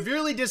get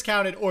severely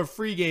discounted or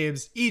free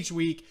games each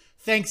week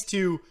thanks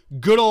to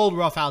good old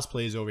Roughhouse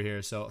Plays over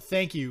here. So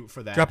thank you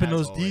for that. Dropping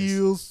those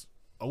deals.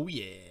 Oh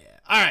yeah.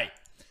 All right.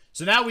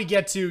 So now we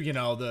get to, you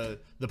know,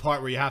 the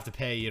part where you have to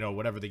pay, you know,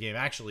 whatever the game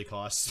actually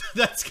costs.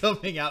 That's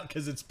coming out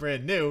because it's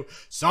brand new.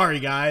 Sorry,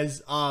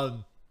 guys.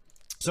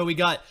 So we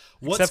got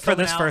what's except for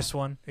this out. first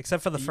one.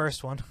 Except for the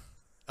first one.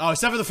 Oh,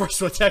 except for the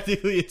first one,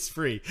 technically it's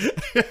free.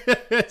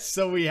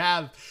 So we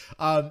have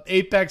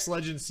Apex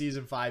Legends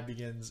Season 5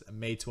 begins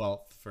May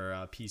 12th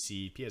for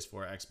PC,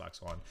 PS4,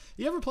 Xbox One.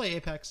 You ever play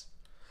Apex?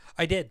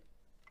 I did.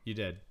 You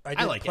did.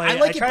 I like play it. I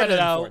like it tried better it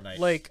out. than Fortnite.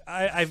 Like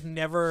I've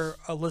never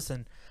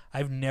listen.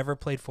 I've never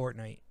played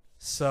Fortnite,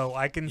 so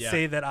I can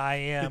say that I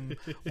am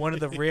one of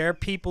the rare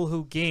people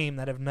who game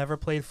that have never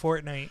played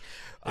Fortnite.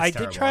 I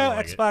did try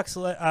out Xbox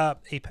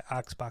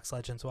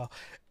Legends. Well,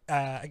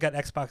 I got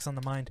Xbox on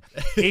the mind.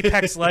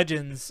 Apex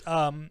Legends,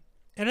 and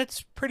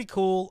it's pretty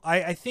cool.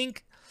 I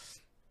think.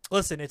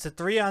 Listen, it's a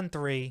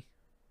 3-on-3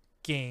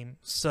 game.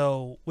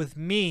 So with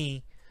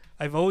me,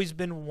 I've always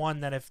been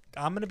one that if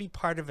I'm going to be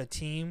part of a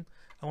team,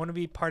 I want to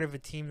be part of a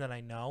team that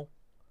I know,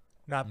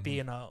 not be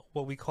in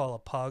what we call a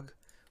pug,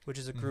 which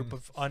is a group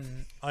of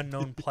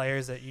unknown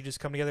players that you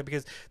just come together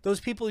because those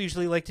people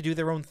usually like to do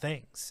their own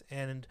things.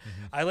 And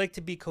I like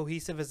to be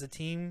cohesive as a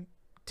team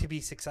to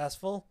be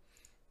successful.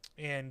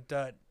 And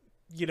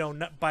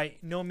not, by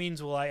no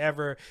means will I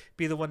ever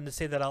be the one to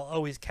say that I'll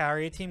always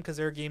carry a team, because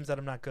there are games that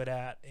I'm not good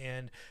at,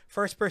 and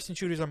first-person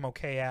shooters I'm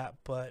okay at,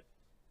 but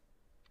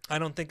I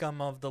don't think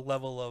I'm of the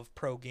level of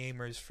pro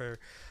gamers for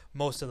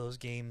most of those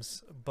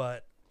games.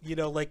 But,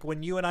 like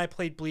when you and I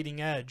played Bleeding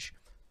Edge,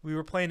 we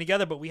were playing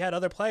together, but we had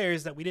other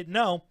players that we didn't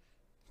know.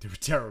 They were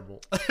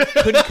terrible.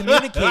 Couldn't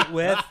communicate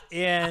with,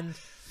 and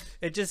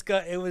it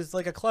was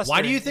like a cluster.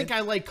 Why do you think I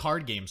like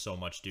card games so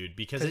much, dude?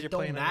 Because it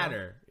don't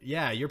matter.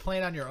 Yeah, you're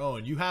playing on your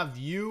own. You have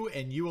you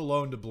and you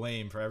alone to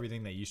blame for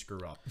everything that you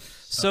screw up.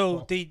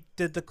 So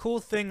the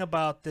cool thing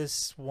about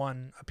this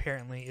one,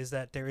 apparently, is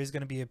that there is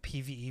going to be a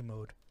PvE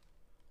mode.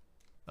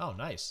 Oh,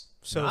 nice.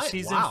 So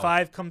Season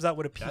 5 comes out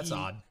with a That's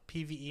odd.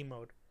 PvE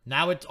mode.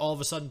 Now it's all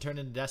of a sudden turned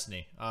into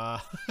Destiny.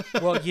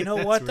 Well, you know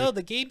what, though?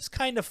 The game's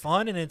kind of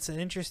fun, and it's an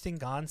interesting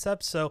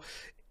concept, so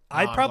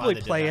I'd probably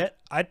play it.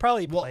 I'd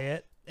probably play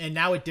it. And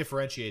now it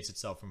differentiates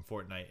itself from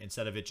Fortnite.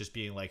 Instead of it just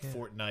being like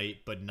Fortnite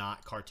but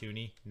not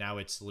cartoony, now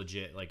it's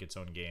legit like its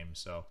own game.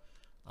 So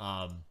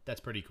that's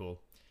pretty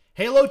cool.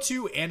 Halo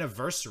 2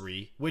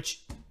 Anniversary,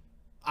 which...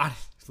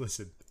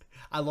 listen...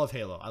 I love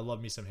Halo. I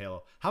love me some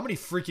Halo. How many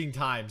freaking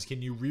times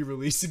can you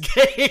re-release a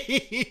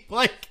game?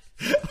 Like,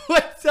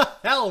 what the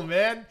hell,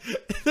 man?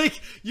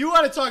 Like, you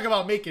want to talk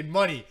about making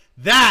money.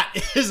 That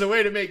is a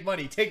way to make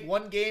money. Take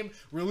one game,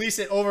 release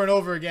it over and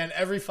over again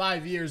every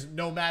 5 years,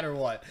 no matter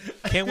what.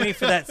 Can't wait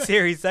for that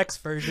Series X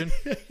version.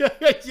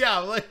 Yeah,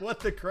 like,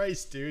 what the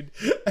Christ, dude?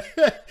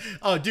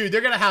 Oh, dude,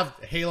 they're going to have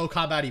Halo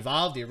Combat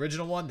Evolved, the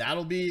original one.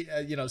 That'll be,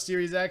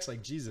 Series X.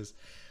 Like, Jesus.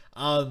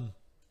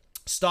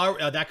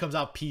 That comes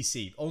out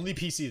PC. Only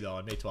PC, though,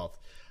 on May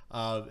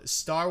 12th.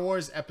 Star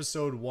Wars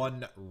Episode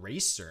 1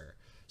 Racer.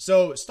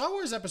 So, Star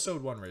Wars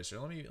Episode 1 Racer.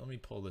 Let me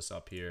pull this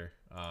up here.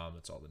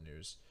 That's all the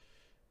news.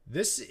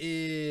 This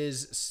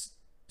is...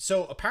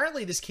 So,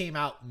 apparently this came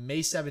out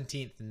May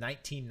 17th,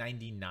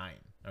 1999.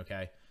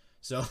 Okay?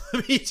 So,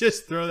 let me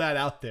just throw that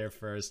out there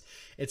first.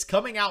 It's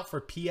coming out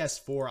for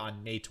PS4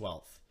 on May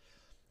 12th.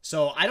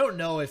 So I don't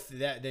know if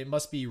they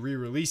must be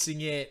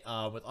re-releasing it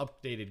with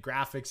updated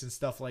graphics and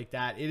stuff like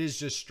that. It is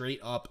just straight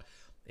up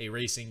a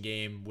racing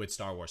game with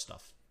Star Wars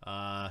stuff,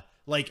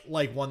 like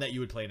one that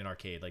you would play in an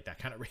arcade, like that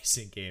kind of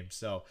racing game.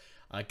 So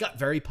got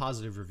very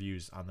positive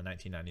reviews on the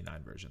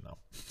 1999 version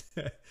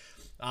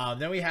though.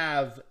 Then we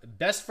have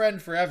Best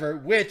Friend Forever,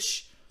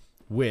 which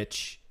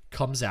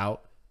comes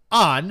out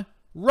on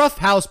Rough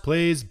House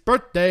Play's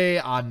birthday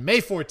on May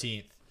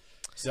 14th.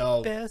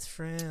 So best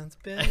friends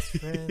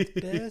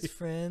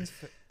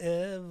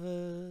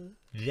forever.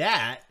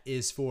 That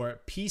is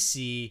for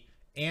PC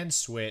and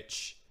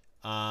Switch.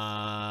 It's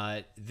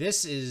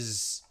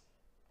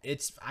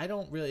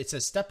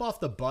a step off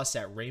the bus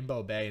at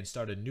Rainbow Bay and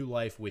start a new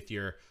life with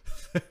your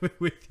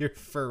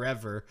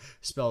forever,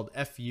 spelled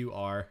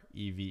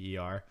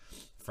Furever,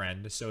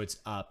 friend. So it's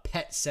a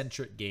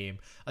pet-centric game.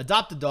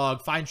 Adopt a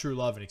dog, find true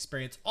love, and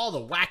experience all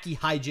the wacky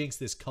hijinks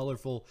this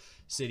colorful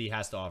city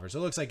has to offer. So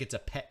it looks like it's a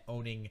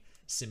pet-owning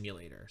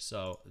simulator.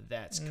 So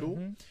that's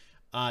cool.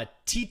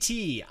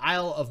 TT,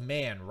 Isle of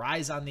Man,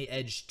 Rise on the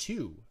Edge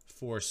 2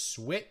 for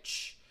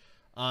Switch.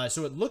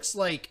 So it looks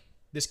like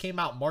this came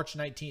out March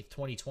 19th,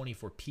 2020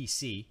 for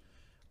PC.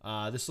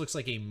 This looks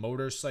like a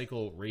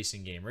motorcycle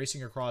racing game,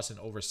 racing across an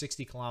over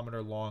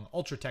 60-kilometer long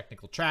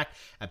ultra-technical track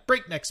at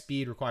breakneck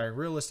speed, requiring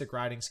realistic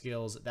riding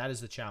skills. That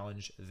is the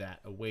challenge that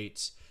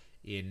awaits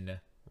in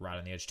Ride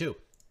on the Edge 2.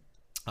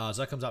 So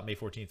that comes out May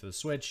 14th for the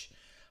Switch.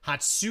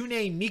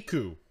 Hatsune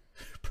Miku,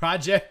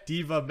 Project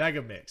Diva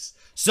Megamix.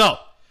 So,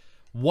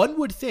 one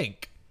would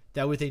think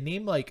that with a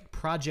name like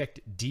Project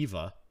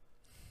Diva,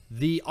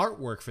 the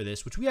artwork for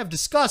this, which we have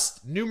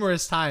discussed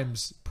numerous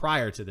times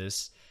prior to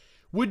this,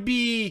 would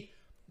be...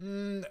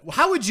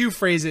 how would you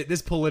phrase it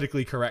this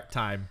politically correct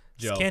time,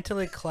 Joe?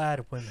 Scantily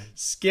clad women.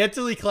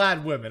 Scantily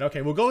clad women.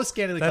 Okay, we'll go with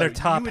scantily clad. That are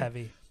top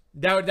heavy.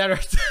 That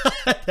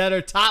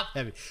are top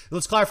heavy.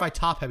 Let's clarify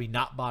top heavy,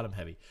 not bottom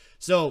heavy.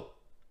 So,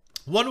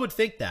 one would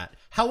think that.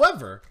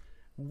 However,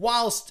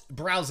 whilst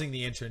browsing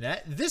the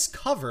internet, this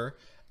cover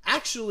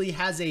actually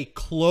has a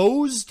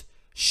closed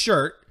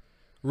shirt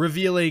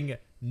revealing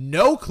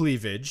no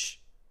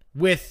cleavage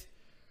with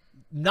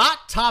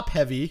not top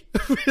heavy,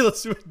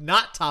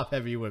 not top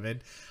heavy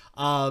women.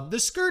 The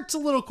skirt's a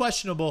little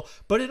questionable,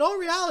 but in all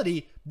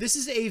reality, this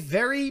is a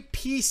very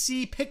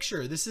PC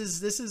picture. This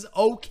is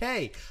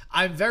okay.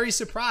 I'm very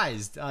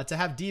surprised to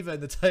have Diva in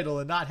the title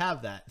and not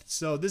have that.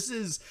 So this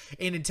is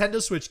a Nintendo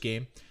Switch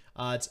game.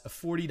 It's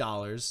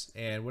 $40,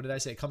 and what did I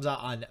say? It comes out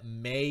on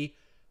May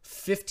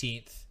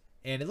 15th,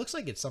 and it looks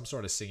like it's some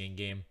sort of singing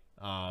game.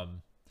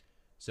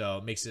 So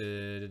it makes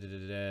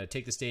it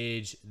Take the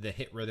Stage. The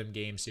hit rhythm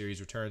game series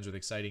returns with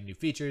exciting new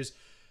features.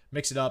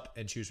 Mix it up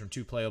and choose from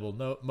two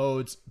playable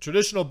modes: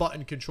 traditional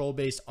button control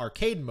based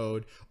arcade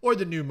mode or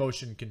the new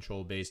motion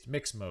control based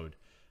mix mode.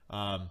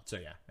 So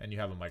yeah, and you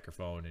have a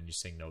microphone and you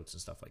sing notes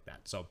and stuff like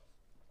that. So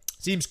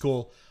seems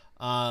cool.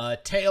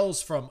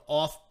 Tales from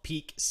Off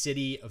Peak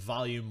City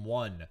Volume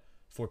 1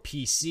 for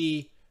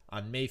PC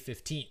on May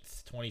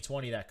 15th,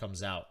 2020. That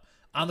comes out.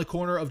 On the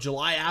corner of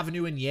July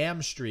Avenue and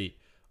Yam Street,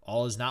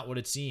 All is not what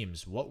it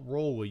seems. What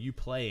role will you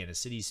play in a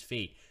city's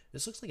fate?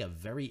 This looks like a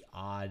very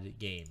odd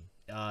game.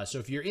 So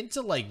if you're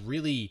into like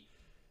really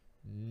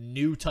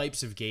new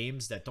types of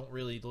games that don't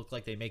really look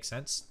like they make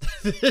sense,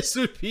 this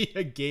would be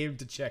a game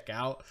to check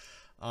out.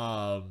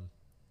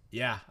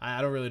 Yeah,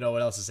 I don't really know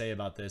what else to say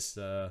about this.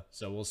 So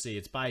we'll see.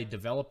 It's by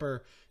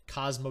developer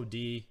Cosmo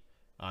D,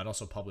 and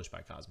also published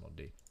by Cosmo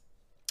D.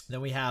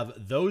 Then we have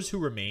Those Who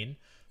Remain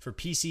for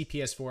PC,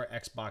 PS4,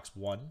 Xbox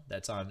One.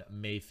 That's on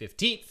May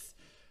 15th.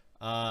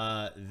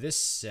 This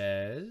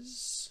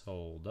says,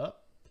 hold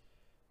up.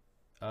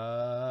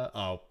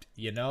 Oh,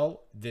 you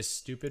know, this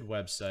stupid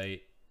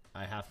website,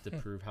 I have to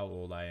prove how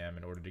old I am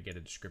in order to get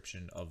a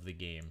description of the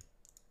game.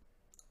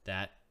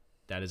 That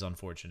is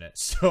unfortunate.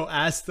 So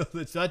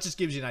that just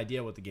gives you an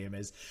idea what the game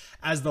is.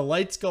 As the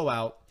lights go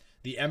out,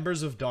 the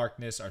embers of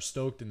darkness are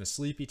stoked in the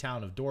sleepy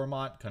town of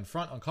Dormont.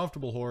 Confront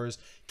uncomfortable horrors,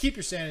 keep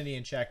your sanity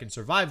in check, and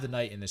survive the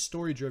night in this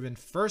story-driven,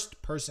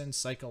 first-person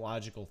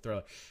psychological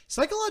thriller.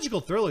 Psychological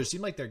thrillers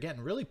seem like they're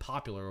getting really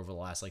popular over the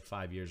last,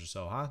 5 years or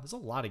so, huh? There's a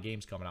lot of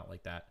games coming out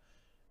like that.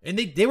 And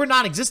they were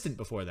non-existent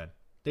before then.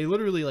 They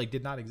literally,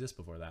 did not exist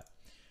before that.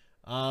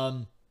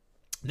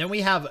 Then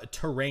we have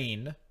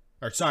Terraria.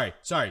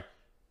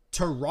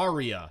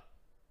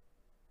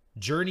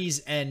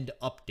 Journey's End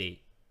update.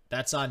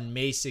 That's on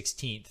May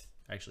 16th.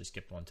 I actually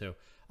skipped one too.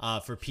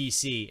 For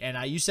PC. And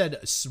you said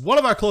one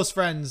of our close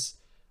friends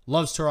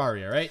loves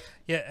Terraria, right?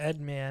 Yeah,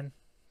 Edman.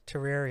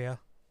 Terraria.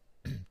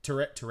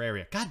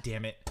 Terraria. God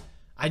damn it.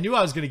 I knew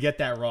I was going to get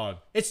that wrong.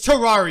 It's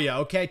Terraria,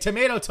 okay?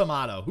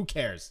 Tomato. Who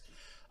cares?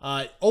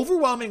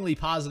 Overwhelmingly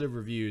positive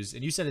reviews.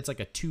 And you said it's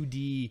like a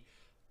 2D...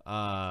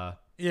 yeah,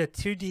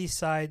 2D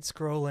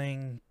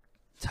side-scrolling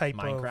type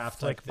Minecraft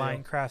of, like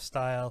Minecraft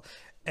style.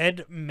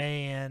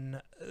 Edman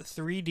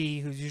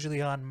 3D, who's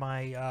usually on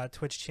my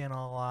Twitch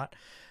channel a lot,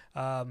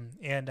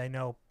 and I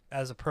know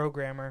as a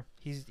programmer,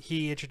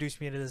 he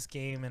introduced me to this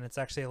game, and it's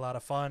actually a lot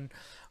of fun.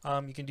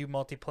 You can do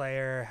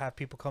multiplayer, have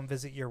people come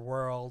visit your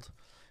world,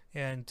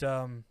 and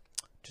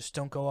just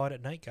don't go out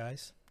at night,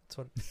 guys. That's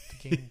what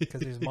the game,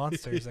 because there's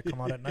monsters that come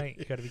out at night.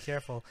 You got to be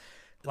careful.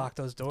 Lock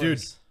those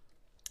doors.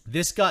 Dude,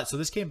 this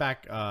came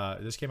out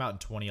in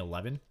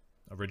 2011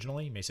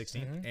 originally, May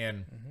 16th,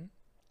 and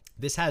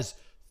this has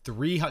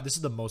this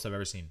is the most I've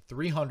ever seen.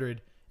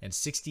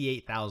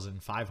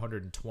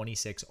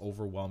 368,526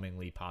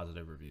 overwhelmingly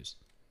positive reviews.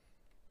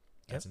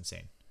 That's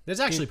insane.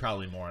 There's actually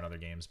probably more on other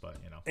games, but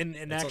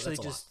And actually,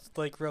 just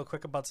real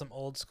quick about some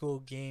old school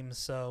games.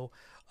 So,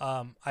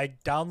 I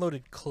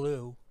downloaded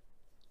Clue.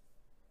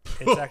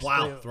 It's actually,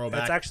 wow,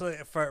 throwback. It's actually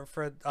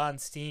for on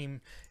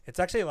Steam. It's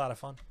actually a lot of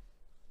fun.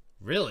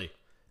 Really?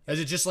 Is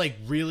it just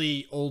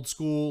really old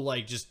school,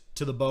 just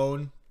to the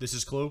bone? This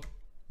is Clue.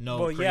 No,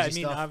 well, crazy yeah, I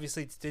mean, stuff?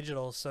 obviously it's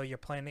digital, so you're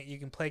playing it. You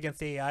can play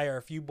against AI, or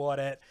if you bought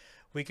it,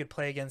 we could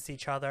play against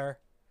each other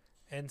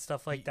and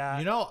stuff like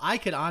that. I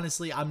could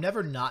honestly, I'm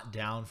never not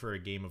down for a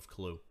game of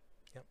Clue.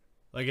 Yep.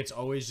 It's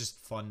always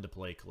just fun to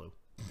play Clue.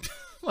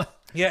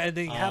 Yeah, and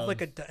they have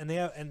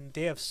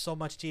they have so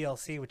much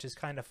DLC, which is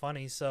kind of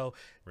funny. So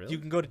really? You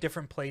can go to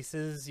different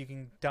places, you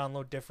can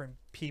download different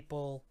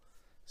people,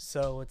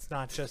 so it's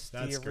not just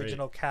the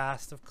original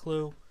cast of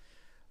Clue.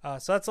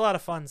 So that's a lot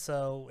of fun.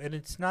 So, and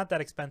it's not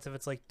that expensive.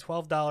 It's like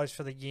 $12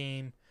 for the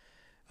game.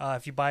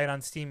 If you buy it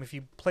on Steam, if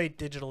you play it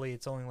digitally,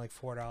 it's only like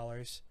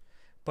 $4.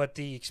 But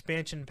the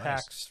expansion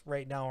packs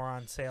right now are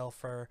on sale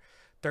for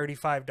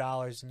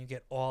 $35, and you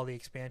get all the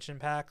expansion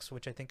packs,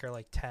 which I think are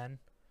like 10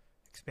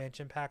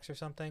 expansion packs or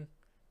something.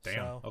 Damn.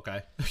 So,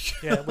 okay.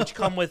 yeah, which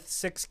come with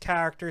 6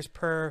 characters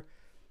per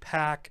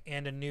pack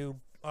and a new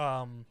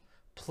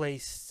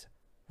place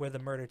where the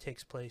murder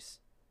takes place.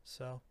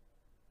 So.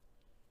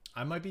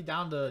 I might be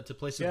down to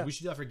play some. Yeah. We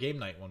should do that for game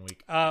night one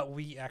week.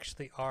 We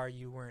actually are.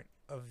 You weren't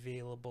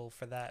available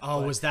for that.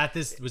 Oh, was that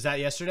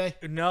yesterday?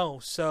 No.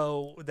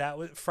 So that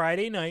was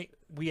Friday night.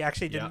 We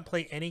actually didn't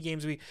play any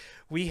games.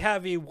 We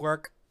have a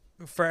work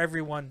for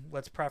everyone.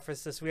 Let's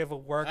preface this. We have a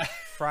work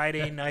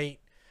Friday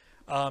night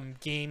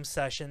game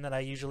session that I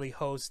usually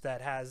host that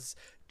has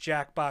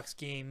Jackbox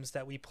games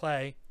that we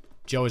play.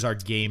 Joe is our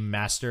game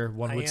master,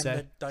 one would say. I am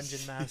the dungeon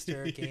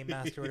master, game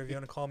master, whatever you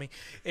want to call me.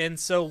 And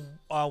so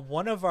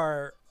one of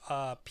our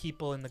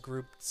people in the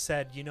group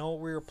said, we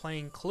were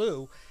playing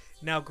Clue.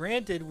 Now,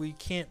 granted, we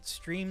can't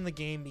stream the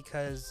game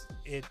because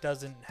it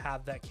doesn't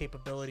have that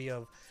capability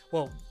of,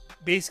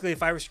 basically,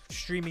 if I was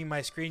streaming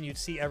my screen, you'd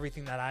see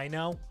everything that I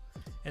know,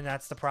 and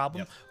that's the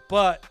problem. Yep.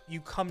 But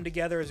you come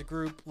together as a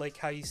group, like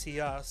how you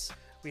see us.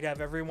 We'd have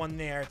everyone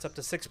there. It's up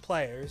to 6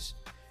 players,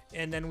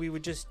 and then we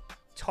would just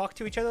talk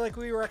to each other like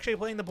we were actually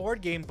playing the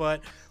board game,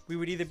 but we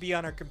would either be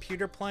on our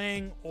computer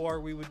playing or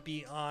we would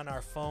be on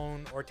our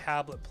phone or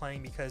tablet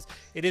playing, because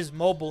it is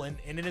mobile and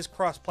it is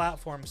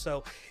cross-platform.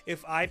 So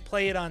if I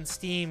play it on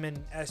Steam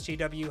and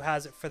SJW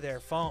has it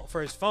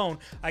for his phone,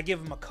 I give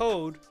him a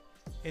code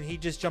and he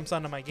just jumps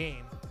onto my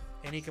game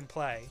and he can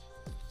play.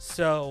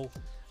 So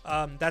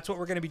that's what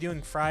we're going to be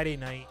doing Friday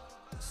night.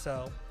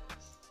 So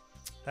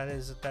That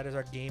is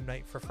our game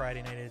night for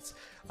Friday night. It's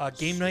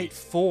game night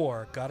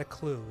 4. Got a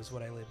clue is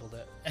what I labeled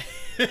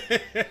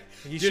it.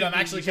 Dude, I'm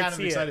actually kind of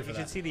excited for that.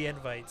 You should see the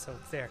invite, so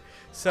it's there.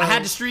 So I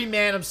had to stream,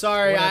 man. I'm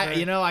sorry.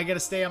 Whatever. I got to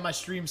stay on my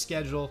stream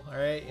schedule. All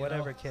right.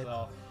 Whatever, kid.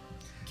 So,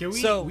 can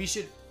we? So- we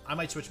should. I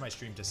might switch my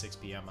stream to 6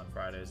 p.m. on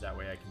Fridays. That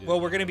way I can do. Well,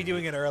 we're going to be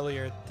doing it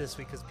earlier this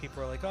week because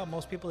people are like, oh,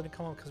 most people didn't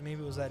come up because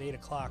maybe it was at 8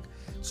 o'clock.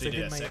 So you I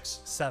did at my 6?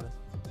 7.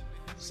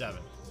 7.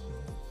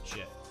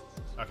 Shit.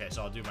 Okay,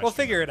 so I'll do my. We'll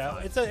stream figure at it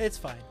out. 5. It's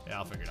fine. Yeah,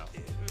 I'll figure it out.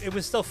 It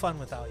was still fun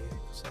without you,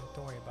 so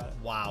don't worry about it.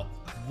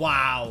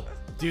 Wow,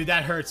 dude,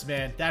 that hurts,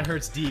 man. That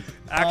hurts deep.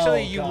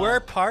 Actually, Oh, you God. were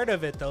part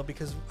of it though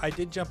because I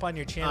did jump on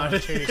your channel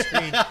and share your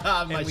screen,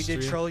 On my and we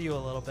did stream. troll you a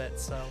little bit.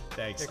 So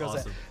Thanks, there goes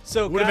awesome. that.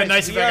 So Would have been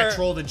guys, nice if we I are- got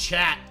trolled in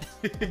chat.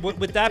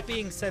 with that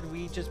being said,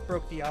 we just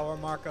broke the hour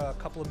mark a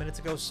couple of minutes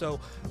ago, so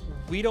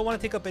we don't want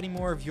to take up any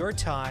more of your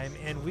time,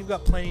 and we've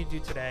got plenty to do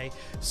today.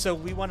 So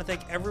we want to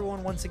thank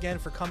everyone once again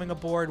for coming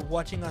aboard,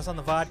 watching us on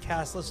the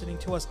vodcast, listening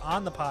to us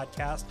on the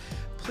podcast.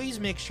 Please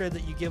make sure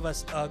that you give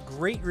us a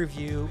great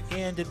review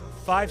and a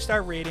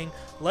 5-star rating.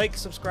 Like,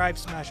 subscribe,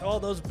 smash all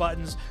those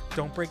buttons.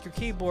 Don't break your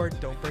keyboard.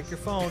 Don't break your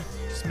phone.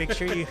 Just make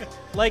sure you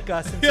like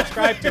us and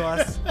subscribe to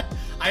us.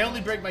 I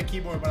only break my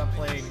keyboard when I'm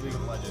playing League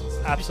of Legends.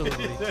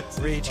 Absolutely. That's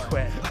Rage fun.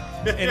 quit.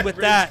 And with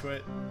Rage that,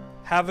 quit.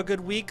 have a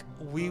good week.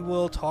 We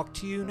will talk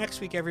to you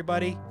next week,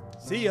 everybody.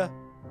 See ya.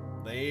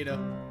 Later.